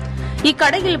எழுந்துள்ளது.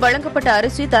 இக்கடையில் வழங்கப்பட்ட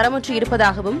அரிசி தரமற்று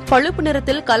இருப்பதாகவும் பழுப்பு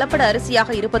நிறத்தில் கலப்பட அரிசியாக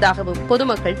இருப்பதாகவும்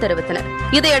பொதுமக்கள் தெரிவித்தனர்.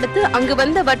 இதையடுத்து அங்கு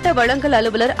வந்த வட்ட வழங்கல்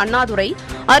அலுவலர் அண்ணாதுரை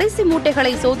அரிசி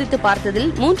மூட்டைகளை சோதித்து பார்த்ததில்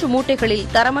 3 மூட்டைகளில்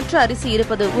தரமற்ற அரிசி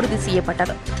இருப்பது உறுதி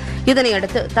செய்யப்பட்டது.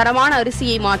 இதனையடுத்து தரமான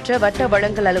அரிசியை மாற்ற வட்ட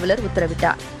வழங்கல் அலுவலர்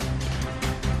உத்தரவிட்டார்.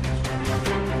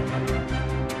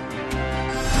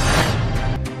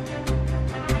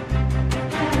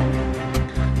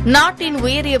 நாட்டின்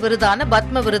உயரிய விருதான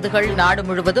பத்ம விருதுகள் நாடு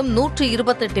முழுவதும்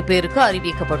 128 பேருக்கு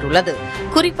அறிவிக்கப்பட்டுள்ளது.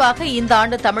 குறிப்பாக இந்த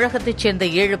ஆண்டு தமிழகத்தைச் சேர்ந்த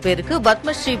 7 பேருக்கு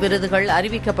பத்மஸ்ரீ விருதுகள்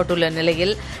அறிவிக்கப்பட்டுள்ள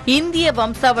நிலையில் இந்திய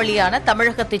வம்சாவளியான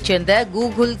தமிழகத்தைச் சேர்ந்த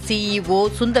கூகுள் சிஇஓ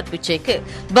சுந்தர் பிச்சைக்கு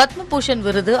பத்மபூஷன்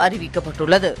விருது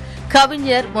அறிவிக்கப்பட்டுள்ளது.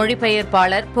 கவிஞர்,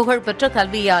 மொழிபெயர்ப்பாளர், புகழ்பெற்ற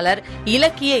கல்வியாளர்,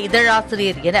 இலக்கிய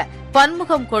இதழாசிரியர் என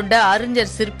பன்முகம் கொண்ட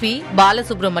அறிஞர் சிற்பி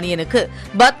பாலசுப்ரமணியனுக்கு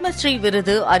பத்மஸ்ரீ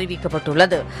விருது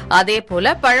அறிவிக்கப்பட்டுள்ளது.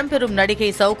 அதேபோல பழம்பெரும் நடிகை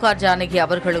சவுகார் ஜானகி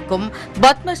அவர்களுக்கும்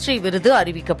பத்மஸ்ரீ விருது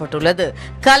அறிவிக்கப்பட்டுள்ளது.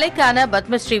 கலைக்கான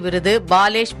பத்மஸ்ரீ விருது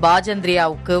பாலேஷ்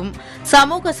பாஜந்திரியாவுக்கும்,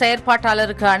 சமூக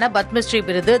செயற்பாட்டாளருக்கான பத்மஸ்ரீ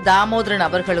விருது தாமோதரன்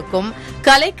அவர்களுக்கும்,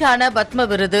 கலைக்கான பத்ம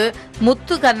விருது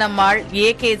முத்து கண்ணம்மாள்,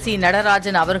 ஏகேசி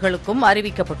நடராஜன் அவர்களுக்கும்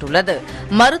அறிவிக்கப்பட்டுள்ளது.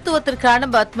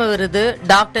 மருத்துவத்திற்கான பத்ம விருது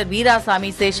டாக்டர்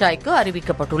வீராசாமி சேஷாய்க்கு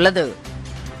அறிவிக்கப்பட்டுள்ளது.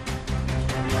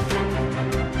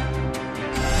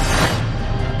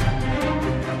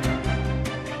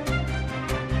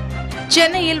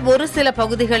 சென்னையில் ஒரு சில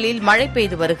பகுதிகளில் மழை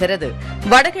பெய்து வருகிறது.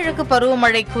 வடகிழக்கு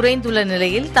பருவமழை குறைந்துள்ள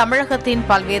நிலையில் தமிழகத்தின்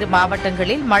பல்வேறு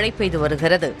மாவட்டங்களில் மழை பெய்து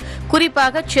வருகிறது.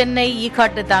 குறிப்பாக சென்னை,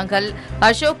 ஈக்காட்டுத்தாங்கல்,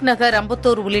 அசோக் நகர்,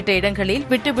 அம்பத்தூர் உள்ளிட்ட இடங்களில்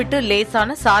விட்டுவிட்டு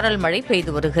லேசான சாரல் மழை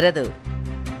பெய்து வருகிறது.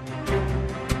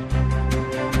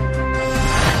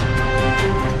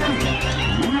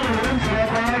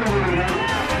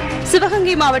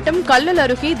 சிவகங்கை மாவட்டம் கல்லல்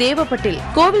அருகே தேவப்பட்டில்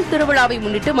கோவில் திருவிழாவை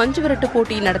முன்னிட்டு மஞ்சுவிரட்டு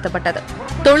போட்டி நடத்தப்பட்டது.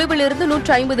 தொழுவிலிருந்து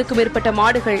 150க்கும் மேற்பட்ட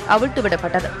மாடுகள் அவிழ்த்து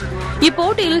விடப்பட்டது.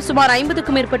 இப்போட்டியில் சுமார்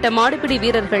 50க்கும் மேற்பட்ட மாடுபிடி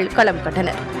வீரர்கள் களம்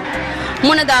கண்டனர்.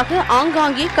 முன்னதாக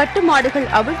ஆங்காங்கே கட்டுமாடுகள்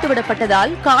அவிழ்த்து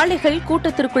விடப்பட்டதால் காளைகள்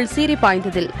கூட்டத்திற்குள் சீறி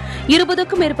பாய்ந்ததில்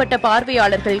 20க்கும் மேற்பட்ட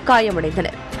பார்வையாளர்கள்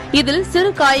காயமடைந்தனர். இதில்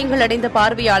சிறு காயங்கள் அடைந்த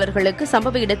பார்வையாளர்களுக்கு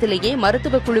சம்பவ இடத்திலேயே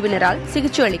மருத்துவக் குழுவினரால்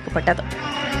சிகிச்சை அளிக்கப்பட்டது.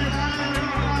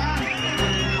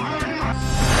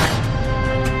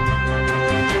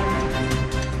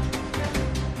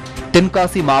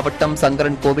 தென்காசி மாவட்டம்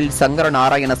சங்கரன் கோவில்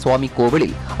சங்கரநாராயண சுவாமி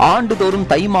கோவிலில் ஆண்டுதோறும்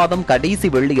தை மாதம் கடைசி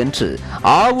வெள்ளியன்று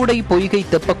ஆவுடை பொய்கை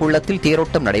தெப்ப குளத்தில்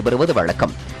தேரோட்டம் நடைபெறுவது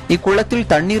வழக்கம். இக்குளத்தில்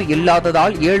தண்ணீர்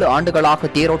இல்லாததால் 7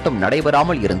 ஆண்டுகளாக தேரோட்டம்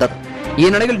நடைபெறாமல் இருந்தது.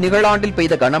 இந்நிலையில் நிகழாண்டில்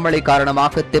பெய்த கனமழை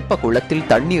காரணமாக தெப்ப குளத்தில்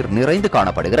தண்ணீர் நிறைந்து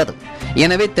காணப்படுகிறது.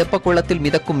 எனவே தெப்ப குளத்தில்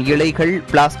மிதக்கும் இலைகள்,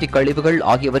 பிளாஸ்டிக் கழிவுகள்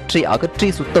ஆகியவற்றை அகற்றி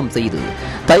சுத்தம் செய்து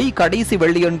தை கடைசி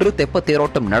வெள்ளியன்று தெப்ப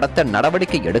தேரோட்டம் நடத்த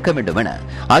நடவடிக்கை எடுக்க வேண்டும் என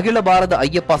அகில பாரத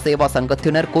ஐயப்பா சேவா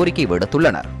சங்கத்தினர் கோரிக்கை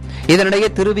விடுத்துள்ளனர். இதனிடையே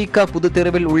திருவிக புது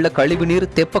தெருவில் உள்ள கழிவுநீர்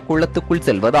தெப்ப குளத்துக்குள்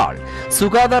செல்வதால்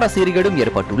சுகாதார சீர்கேடும்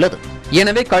ஏற்பட்டுள்ளது.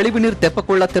 எனவே கழிவுநீர் தெப்ப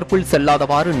குளத்திற்குள்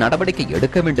செல்லாதவாறு நடவடிக்கை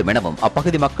எடுக்க வேண்டும் எனவும்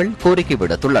அப்பகுதி மக்கள் கோரிக்கை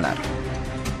விடுத்துள்ளனர்.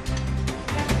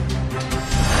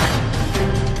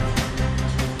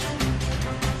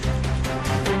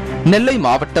 நெல்லை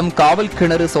மாவட்டம் காவல்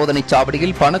கிணறு சோதனை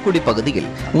சாவடியில் பணக்குடி பகுதியில்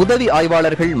உதவி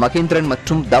ஆய்வாளர்கள் மகேந்திரன்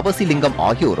மற்றும் தவசிலிங்கம்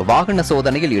ஆகியோர் வாகன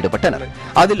சோதனையில் ஈடுபட்டனர்.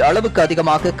 அதில் அளவுக்கு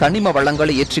அதிகமாக கனிம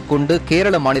வளங்களை ஏற்றிக்கொண்டு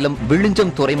கேரள மாநிலம்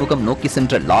விழுஞ்சம் துறைமுகம் நோக்கி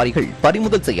சென்ற லாரிகள்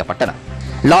பறிமுதல் செய்யப்பட்டன.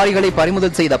 லாரிகளை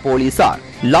பறிமுதல் செய்த போலீசார்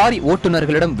லாரி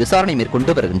ஓட்டுநர்களிடம் விசாரணை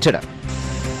மேற்கொண்டு வருகின்றனர்.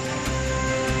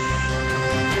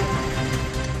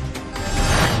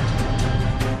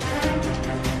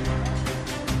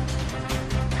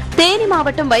 தேனி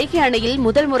மாவட்டம் வைகை அணையில்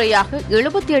முதல் முறையாக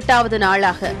 78வது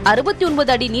நாளாக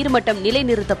 69 அடி நீர்மட்டம்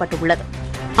நிலைநிறுத்தப்பட்டுள்ளது.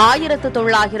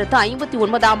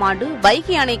 1959ஆம் ஆண்டு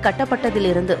வைகை அணை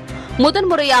கட்டப்பட்டதிலிருந்து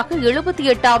முதன்முறையாக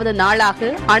 78வது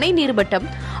நாளாக அணை நீர்மட்டம்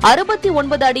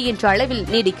 69 அடி என்ற அளவில்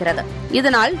நீடிக்கிறது.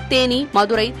 இதனால் தேனி,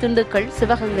 மதுரை, திண்டுக்கல்,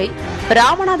 சிவகங்கை,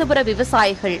 ராமநாதபுர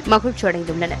விவசாயிகள் மகிழ்ச்சி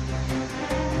அடைந்துள்ளனர்.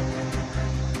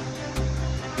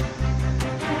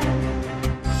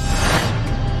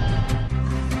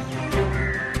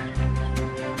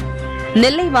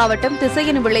 நெல்லை மாவட்டம்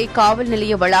திசையன்விளை காவல்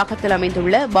நிலைய வளாகத்தில்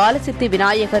அமைந்துள்ள பாலசித்தி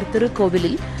விநாயகர்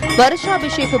திருக்கோவிலில்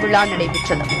வருஷாபிஷேக விழா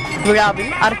நடைபெற்றது.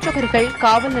 விழாவில் அர்ச்சகர்கள்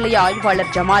காவல் நிலைய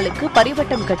ஆய்வாளர் ஜமாலுக்கு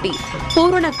பரிவட்டம் கட்டி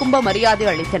பூரண கும்ப மரியாதை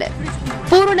அளித்தனர்.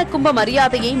 பூரண கும்ப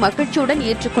மரியாதையை மகிழ்ச்சியுடன்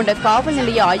ஏற்றுக்கொண்ட காவல்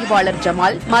நிலைய ஆய்வாளர்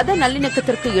ஜமால் மத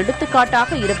நல்லிணக்கத்திற்கு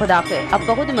எடுத்துக்காட்டாக இருப்பதாக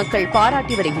அப்பகுதி மக்கள்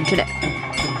பாராட்டி வருகின்றனர்.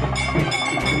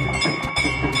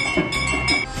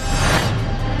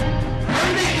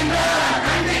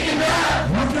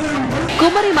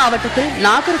 குமரி மாவட்டத்தில்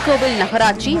நாகர்கோவில்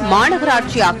நகராட்சி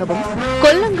மாநகராட்சியாகவும்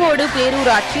கொல்லங்கோடு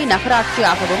பேரூராட்சி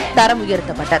நகராட்சியாகவும் தரம்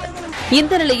உயர்த்தப்பட்டது.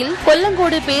 இந்த நிலையில்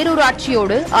கொல்லங்கோடு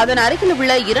பேரூராட்சியோடு அதன் அருகில்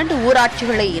உள்ள 2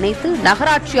 ஊராட்சிகளை இணைத்து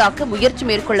நகராட்சியாக்க முயற்சி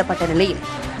மேற்கொள்ளப்பட்ட நிலையில்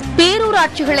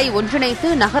பேரூராட்சிகளை ஒன்றிணைத்து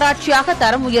நகராட்சியாக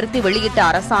தரம் உயர்த்தி வெளியிட்ட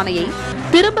அரசாணையை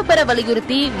திரும்பப் பெற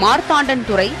வலியுறுத்தி மார்த்தாண்டன்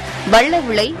துறை,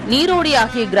 வள்ளவிளை, நீரோடி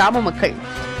ஆகிய கிராம மக்கள்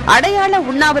அடையாள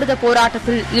உண்ணாவிரத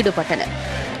போராட்டத்தில் ஈடுபட்டனர்.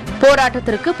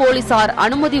 போராட்டத்திற்கு போலீசார்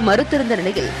அனுமதி மறுத்திருந்த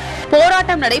நிலையில்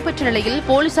போராட்டம் நடைபெற்ற நிலையில்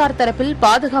போலீசார் தரப்பில்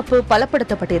பாதுகாப்பு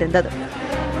பலப்படுத்தப்பட்டிருந்தது.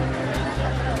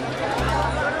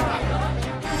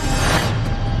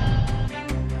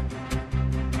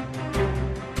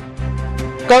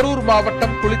 கரூர்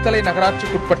மாவட்டம் குளித்தலை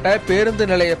நகராட்சிக்குட்பட்ட பேருந்து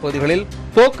நிலைய பகுதிகளில்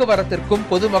போக்குவரத்திற்கும்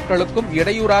பொதுமக்களுக்கும்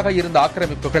இடையூறாக இருந்த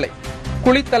ஆக்கிரமிப்புகளை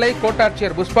குளித்தலை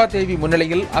கோட்டாட்சியர் புஷ்பா தேவி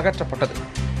முன்னிலையில் அகற்றப்பட்டது.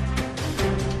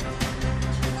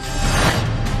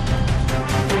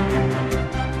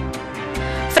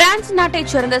 பிரான்ஸ்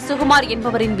நாட்டைச் சேர்ந்த சுகுமார்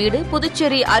என்பவரின் வீடு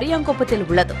புதுச்சேரி அரியாங்குப்பத்தில்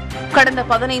உள்ளது. கடந்த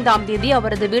 15ஆம் தேதி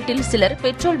அவரது வீட்டில் சிலர்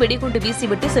பெட்ரோல் வெடிகுண்டு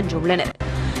வீசிவிட்டு சென்றுள்ளனர்.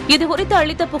 இதுகுறித்து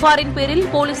அளித்த புகாரின் பேரில்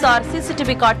போலீசார்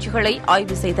சிசிடிவி காட்சிகளை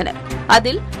ஆய்வு செய்தனர்.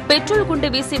 அதில் பெட்ரோல் குண்டு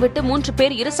வீசிவிட்டு 3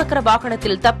 பேர் இருசக்கர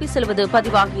வாகனத்தில் தப்பி செல்வது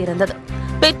பதிவாகியிருந்தது.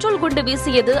 பெட்ரோல் குண்டு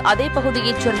வீசியது அதே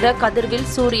பகுதியைச் சேர்ந்த கதிர்வில்,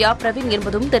 சூர்யா, பிரவீன்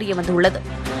என்பதும் தெரியவந்துள்ளது.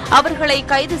 அவர்களை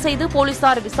கைது செய்து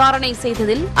போலீசார் விசாரணை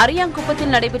செய்ததில்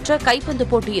அரியாங்குப்பத்தில் நடைபெற்ற கைப்பந்து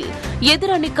போட்டியில்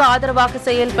எதிர் அணிக்கு ஆதரவாக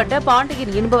செயல்பட்ட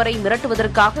பாண்டியன் என்பவரை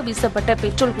மிரட்டுவதற்காக வீசப்பட்ட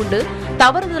பெட்ரோல் குண்டு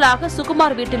தவறுதலாக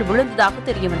சுகுமார் வீட்டில் விழுந்ததாக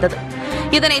தெரியவந்தது.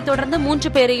 இதனைத் தொடர்ந்து 3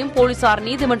 பேரையும் போலீசார்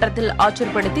நீதிமன்றத்தில்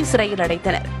ஆஜர்படுத்தி சிறையில்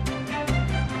அடைத்தனர்.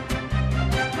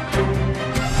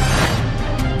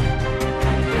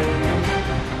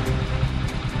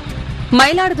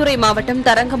 மயிலாடுதுறை மாவட்டம்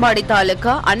தரங்கம்பாடி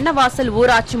தாலுகா அன்னவாசல்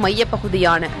ஊராட்சி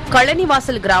மையப்பகுதியான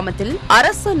கழனிவாசல் கிராமத்தில்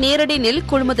அரசு நேரடி நெல்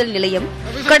கொள்முதல் நிலையம்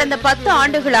கடந்த 10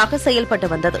 ஆண்டுகளாக செயல்பட்டு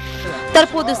வந்தது.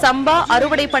 தற்போது சம்பா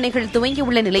அறுவடை பணிகள்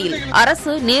துவங்கியுள்ள நிலையில்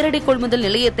அரசு நேரடி கொள்முதல்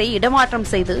நிலையத்தை இடமாற்றம்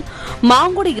செய்து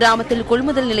மாங்குடி கிராமத்தில்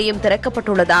கொள்முதல் நிலையம்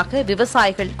திறக்கப்பட்டுள்ளதாக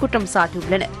விவசாயிகள் குற்றம்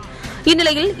சாட்டியுள்ளனர்.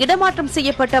 இந்நிலையில் இடமாற்றம்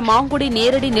செய்யப்பட்ட மாங்குடி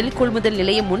நேரடி நெல் கொள்முதல்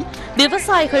நிலையம் முன்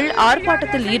விவசாயிகள்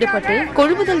ஆர்ப்பாட்டத்தில் ஈடுபட்டு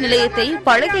கொள்முதல் நிலையத்தை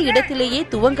பழைய இடத்திலேயே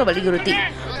துவங்க வலியுறுத்தி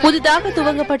புதிதாக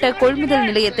துவங்கப்பட்ட கொள்முதல்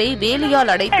நிலையத்தை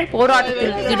வேலியால் அடைத்து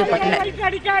போராட்டத்தில் ஈடுபட்டனர்.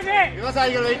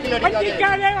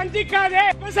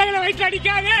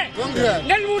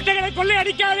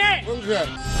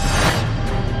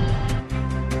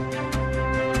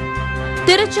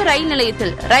 திருச்சி ரயில்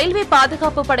நிலையத்தில் ரயில்வே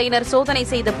பாதுகாப்பு படையினர் சோதனை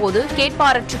செய்தபோது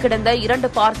கேட்பாரற்று கிடந்த 2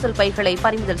 பார்சல் பைகளை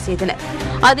பறிமுதல் செய்தனர்.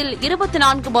 அதில்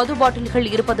 24 மது பாட்டில்கள்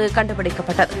இருப்பது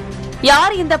கண்டுபிடிக்கப்பட்டது.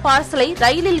 யார் இந்த பார்சலை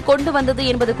ரயிலில் கொண்டு வந்தது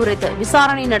என்பது குறித்து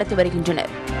விசாரணை நடத்தி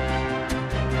வருகின்றனர்.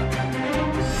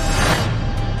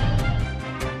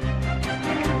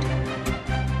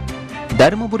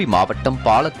 தருமபுரி மாவட்டம்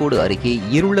பாலக்கோடு அருகே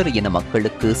இருளர் இன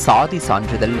மக்களுக்கு சாதி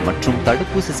சான்றிதழ் மற்றும்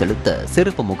தடுப்பூசி செலுத்த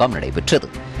சிறப்பு முகாம் நடைபெற்றது.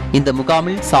 இந்த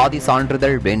முகாமில் சாதி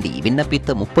சான்றிதழ் வேண்டி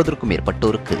விண்ணப்பித்த 30க்கும்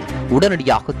மேற்பட்டோருக்கு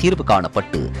உடனடியாக தீர்வு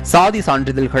காணப்பட்டு சாதி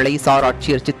சான்றிதழ்களை சார்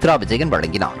ஆட்சியர் சித்ரா விஜயன்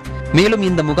வழங்கினார். மேலும்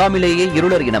இந்த முகாமிலேயே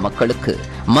இருளர் இன மக்களுக்கு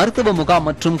மருத்துவ முகாம்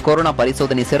மற்றும் கொரோனா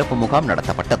பரிசோதனை சிறப்பு முகாம்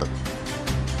நடத்தப்பட்டது.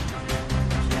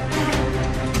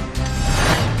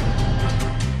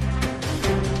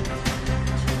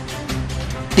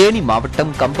 தேனி மாவட்டம்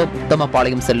கம்பம்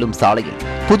உத்தமபாளையம் செல்லும் சாலையில்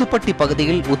புதுப்பட்டி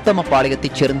பகுதியில்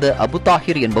உத்தமபாளையத்தைச் சேர்ந்த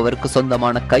அபுதாஹிர் என்பவருக்கு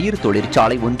சொந்தமான கயிறு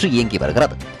தொழிற்சாலை ஒன்று இயங்கி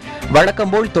வருகிறது.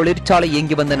 வழக்கம்போல் தொழிற்சாலை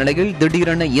இயங்கி வந்த நிலையில்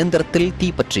திடீரென இயந்திரத்தில் தீ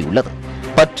பற்றியுள்ளது.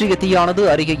 பற்றிய தீயானது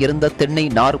அருகே இருந்த தென்னை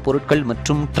நாறு பொருட்கள்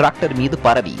மற்றும் டிராக்டர் மீது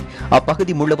பரவி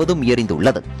அப்பகுதி முழுவதும்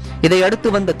எரிந்துள்ளது.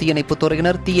 இதையடுத்து வந்த தீயணைப்புத்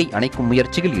துறையினர் தீயை அணைக்கும்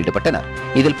முயற்சியில் ஈடுபட்டனர்.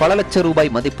 இதில் பல லட்சம்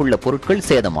ரூபாய் மதிப்புள்ள பொருட்கள்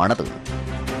சேதமானது.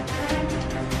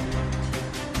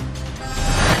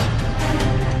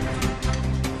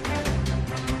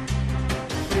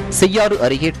 செய்யாறு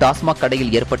அருகே டாஸ்மாக்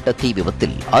கடையில் ஏற்பட்ட தீ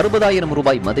விபத்தில் 60,000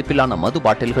 ரூபாய் மதிப்பிலான மது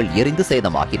பாட்டில்கள் எரிந்து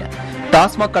சேதமாகின.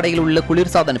 டாஸ்மாக் கடையில் உள்ள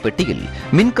குளிர்சாதன பெட்டியில்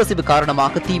மின்கசிவு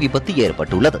காரணமாக தீ விபத்து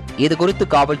ஏற்பட்டுள்ளது. இதுகுறித்து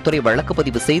காவல்துறை வழக்கு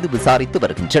பதிவு செய்து விசாரித்து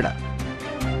வருகின்றனர்.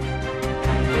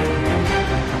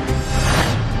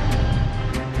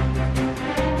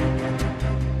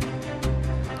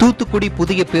 தூத்துக்குடி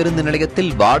புதிய பேருந்து நிலையத்தில்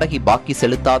வாடகை பாக்கி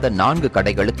செலுத்தாத 4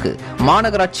 கடைகளுக்கு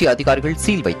மாநகராட்சி அதிகாரிகள்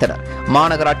சீல் வைத்தனர்.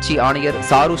 மாநகராட்சி ஆணையர்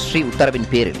சாருஸ்ரீ உத்தரவின்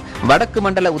பேரில் வடக்கு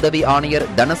மண்டல உதவி ஆணையர்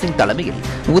தனசிங் தலைமையில்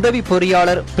உதவி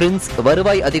பொறியாளர் பிரின்ஸ்,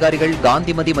 வருவாய் அதிகாரிகள்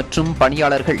காந்திமதி மற்றும்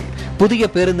பணியாளர்கள் புதிய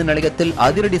பேருந்து நிலையத்தில்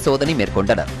அதிரடி சோதனை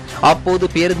மேற்கொண்டனர். அப்போது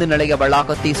பேருந்து நிலைய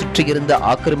வளாகத்தை சுற்றியிருந்த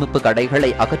ஆக்கிரமிப்பு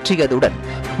கடைகளை அகற்றியதுடன்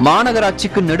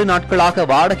மாநகராட்சிக்கு நெடுநாட்களாக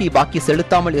வாடகை பாக்கி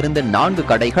செலுத்தாமல் இருந்த 4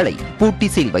 கடைகளை பூட்டி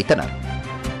சீல் வைத்தனர்.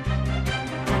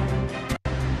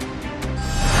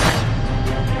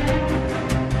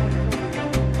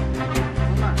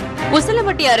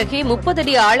 உசிலம்பட்டி அருகே 30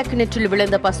 அடி ஆழக்கிணற்றில்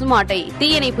விழுந்த பசுமாட்டை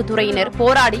தீயணைப்புத் துறையினர்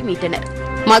போராடி மீட்டனர்.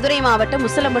 மதுரை மாவட்டம்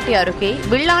உசிலம்பட்டி அருகே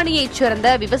வில்லானியைச் சேர்ந்த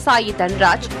விவசாயி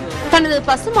தன்ராஜ் தனது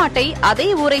பசுமாட்டை அதே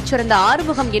ஊரைச் சேர்ந்த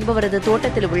ஆறுமுகம் என்பவரது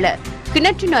தோட்டத்தில் உள்ள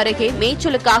கிணற்றின் அருகே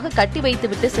மேய்ச்சலுக்காக கட்டி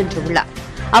வைத்துவிட்டு சென்றுள்ளார்.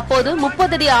 அப்போது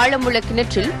 30 அடி ஆழம் உள்ள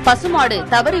கிணற்றில் பசுமாடு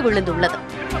தவறி விழுந்துள்ளது.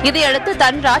 இதையடுத்து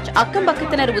தன்ராஜ்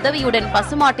அக்கம்பக்கத்தினர் உதவியுடன்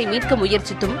பசுமாட்டை மீட்க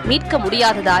முயற்சித்தும் மீட்க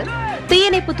முடியாததால்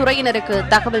தீயணைப்பு துறையினருக்கு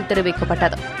தகவல்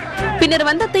தெரிவிக்கப்பட்டது. பின்னர்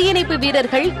வந்த தீயணைப்பு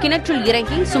வீரர்கள் கிணற்றில்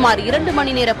இறங்கி சுமார் 2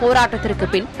 மணி நேர போராட்டத்திற்கு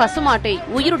பின் பசுமாட்டை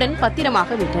உயிருடன்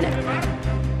பத்திரமாக மீட்டனர்.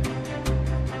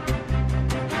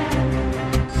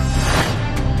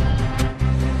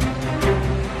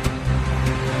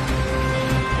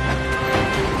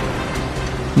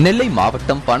 நெல்லை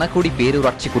மாவட்டம் பணக்குடி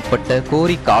பேரூராட்சிக்குட்பட்ட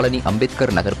கோரி காலனி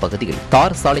அம்பேத்கர் நகர் பகுதியில்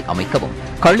தார் சாலை அமைக்கவும்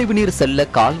கழிவுநீர் செல்ல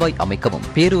கால்வாய் அமைக்கவும்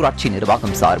பேரூராட்சி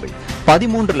நிர்வாகம் சார்பில்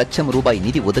 13 லட்சம் ரூபாய்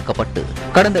நிதி ஒதுக்கப்பட்டு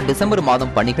கடந்த டிசம்பர்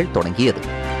மாதம் பணிகள் தொடங்கியது.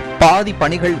 பாதி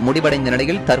பணிகள் முடிவடைந்த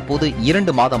நிலையில் தற்போது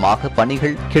 2 மாதமாக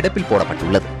பணிகள் கிடப்பில்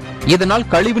போடப்பட்டுள்ளது. இதனால்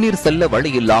கழிவுநீர் செல்ல வழி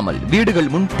இல்லாமல்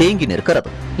வீடுகள் முன் தேங்கி நிற்கிறது.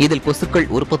 இதில்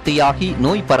கொசுக்கள் உற்பத்தியாகி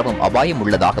நோய் பரவும் அபாயம்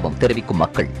உள்ளதாகவும் தெரிவிக்கும்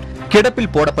மக்கள்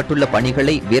கிடப்பில் போடப்பட்டுள்ள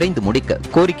பணிகளை விரைந்து முடிக்க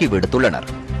கோரிக்கை விடுத்துள்ளனர்.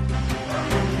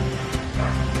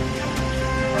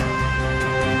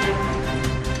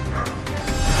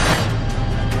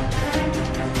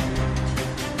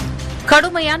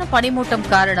 கடுமையான பனிமூட்டம்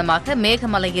காரணமாக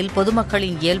மேகமலையில்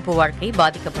பொதுமக்களின் இயல்பு வாழ்க்கை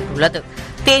பாதிக்கப்பட்டுள்ளது.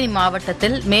 தேனி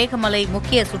மாவட்டத்தில் மேகமலை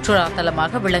முக்கிய சுற்றுலா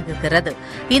தலமாக விளங்குகிறது.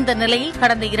 இந்த நிலையில்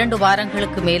கடந்த 2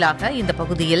 வாரங்களுக்கு மேலாக இந்த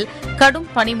பகுதியில் கடும்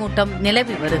பனிமூட்டம்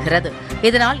நிலவி வருகிறது.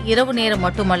 இதனால் இரவு நேரம்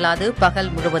மட்டுமல்லாது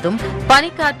பகல் முழுவதும்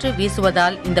பனிக்காற்று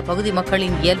வீசுவதால் இந்த பகுதி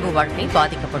மக்களின் இயல்பு வாழ்க்கை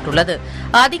பாதிக்கப்பட்டுள்ளது.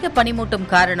 அதிக பனிமூட்டம்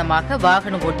காரணமாக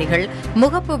வாகன ஓட்டிகள்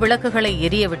முகப்பு விளக்குகளை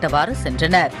எரியவிட்டவாறு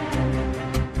சென்றனர்.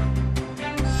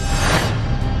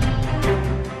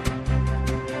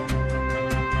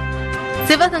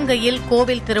 சிவகங்கையில்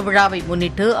கோவில் திருவிழாவை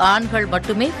முன்னிட்டு ஆண்கள்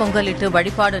மட்டுமே பொங்கலிட்டு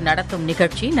வழிபாடு நடத்தும்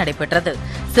நிகழ்ச்சி நடைபெற்றது.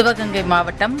 சிவகங்கை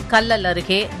மாவட்டம் கல்லல்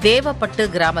அருகே தேவப்பட்டு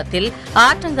கிராமத்தில்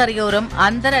ஆற்றங்கரையோரம்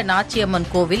அந்தர நாச்சியம்மன்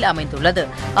கோவில் அமைந்துள்ளது.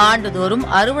 ஆண்டுதோறும்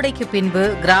அறுவடைக்கு பின்பு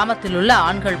கிராமத்தில் உள்ள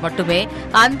ஆண்கள் மட்டுமே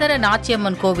அந்தர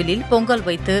நாச்சியம்மன் கோவிலில் பொங்கல்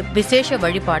வைத்து விசேஷ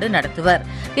வழிபாடு நடத்துவர்.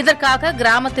 இதற்காக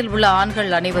கிராமத்தில் உள்ள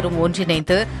ஆண்கள் அனைவரும்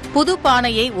ஒன்றிணைந்து புது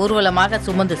பானையை ஊர்வலமாக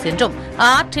சுமந்து சென்றும்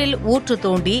ஆற்றில் ஊற்று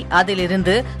தோண்டி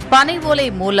அதிலிருந்து பனை ஓலை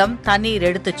மூலம் தண்ணீர்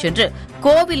எடுத்துச் சென்று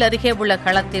கோவில் அருகே உள்ள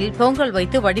களத்தில் பொங்கல்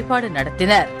வைத்து வழிபாடு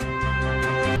நடத்தினர்.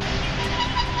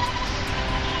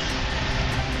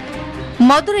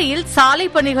 மதுரையில் சாலை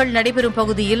பணிகள் நடைபெறும்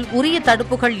பகுதியில் உரிய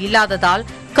தடுப்புகள் இல்லாததால்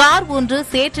கார் ஒன்று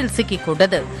சேற்றில் சிக்கிக்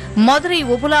கொண்டது. மதுரை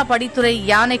உபுலா படித்துறை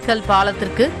யானைக்கல்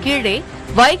பாலத்திற்கு கீழே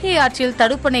வைகை ஆற்றில்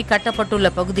தடுப்பணை கட்டப்பட்டுள்ள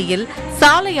பகுதியில்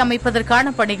சாலை அமைப்பதற்கான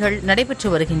பணிகள் நடைபெற்று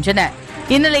வருகின்றன.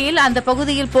 இந்நிலையில் அந்த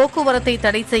பகுதியில் போக்குவரத்தை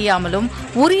தடை செய்யாமலும்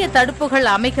உரிய தடுப்புகள்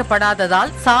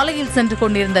அமைக்கப்படாததால் சாலையில் சென்று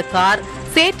கொண்டிருந்த கார்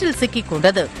சேற்றில் சிக்கிக்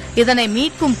கொண்டது. இதனை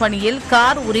மீட்கும் பணியில்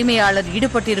கார் உரிமையாளர்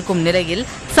ஈடுபட்டிருக்கும் நிலையில்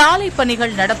சாலை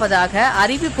பணிகள் நடப்பதாக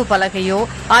அறிவிப்பு பலகையோ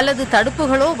அல்லது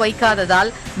தடுப்புகளோ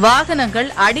வைக்காததால்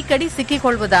வாகனங்கள் அடிக்கடி சிக்கிக்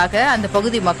கொள்வதாக அந்த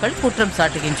பகுதி மக்கள் குற்றம்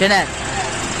சாட்டுகின்றனர்.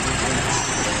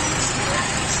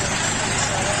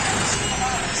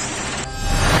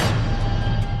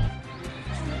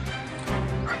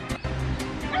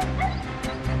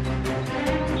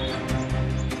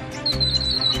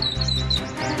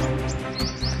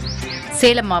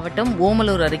 சேலம் மாவட்டம்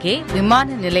ஓமலூர் அருகே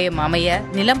விமான நிலையம் அமைய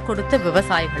நிலம் கொடுத்த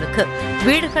விவசாயிகளுக்கு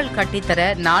வீடுகள் கட்டித்தர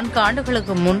 4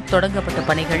 ஆண்டுகளுக்கு முன் தொடங்கப்பட்ட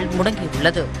பணிகள்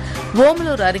முடங்கியுள்ளது.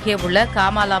 ஓமலூர் அருகே உள்ள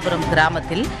காமாலாபுரம்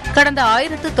கிராமத்தில் கடந்த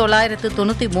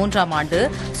 1993ஆம் ஆண்டு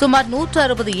சுமார்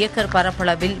 160 ஏக்கர்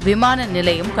பரப்பளவில் விமான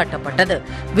நிலையம் கட்டப்பட்டது.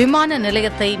 விமான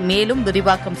நிலையத்தை மேலும்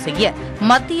விரிவாக்கம் செய்ய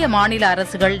மத்திய மாநில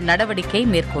அரசுகள் நடவடிக்கை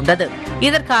மேற்கொண்டது.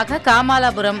 இதற்காக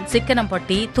காமாலாபுரம்,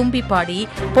 சிக்கனம்பட்டி, தும்பிப்பாடி,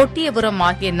 பொட்டியபுரம்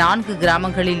ஆகிய 4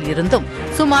 கிராமங்களில் இருந்தும்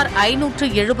சுமார்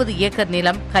 570 ஏக்கர்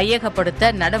நிலம்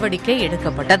கையகப்படுத்த நடவடிக்கை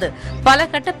எடுக்கப்பட்டது. பல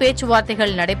கட்ட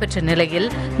பேச்சுவார்த்தைகள் நடைபெற்ற நிலையில்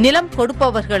நிலம்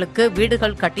கொடுப்பவர்களுக்கு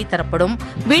வீடுகள் கட்டித்தரப்படும்,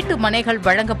 வீட்டு மனைகள்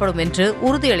வழங்கப்படும் என்று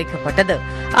உறுதியளிக்கப்பட்டது.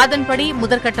 அதன்படி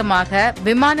முதற்கட்டமாக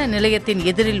விமான நிலையத்தின்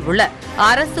எதிரில் உள்ள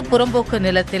அரசு புறம்போக்கு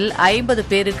நிலத்தில் 50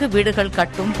 பேருக்கு வீடுகள்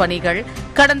கட்டும் பணிகள்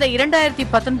கடந்த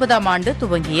 2019ஆம் ஆண்டு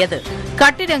துவங்கியது.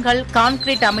 கட்டிடங்கள்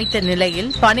கான்கிரீட் அமைத்த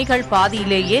நிலையில் பணிகள்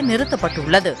பாதியிலேயே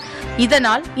நிறுத்தப்பட்டுள்ளது.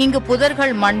 இதனால் இங்கு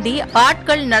புதர்கள் மண்டி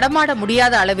ஆட்கள் நடமாட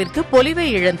முடியாத அளவிற்கு பொலிவை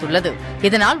இழந்துள்ளது.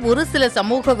 இதனால் ஒரு சில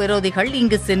சமூக விரோதிகள்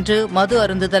இங்கு சென்று மது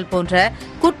அருந்துதல் போன்ற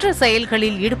குற்ற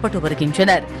செயல்களில் ஈடுபட்டு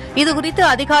வருகின்றனர். இதுகுறித்து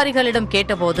அதிகாரிகளிடம்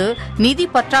கேட்டபோது நிதி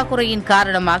பற்றாக்குறையின்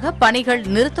காரணமாக பணிகள்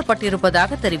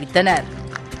நிறுத்தப்பட்டிருப்பதாக தெரிவித்தனர்.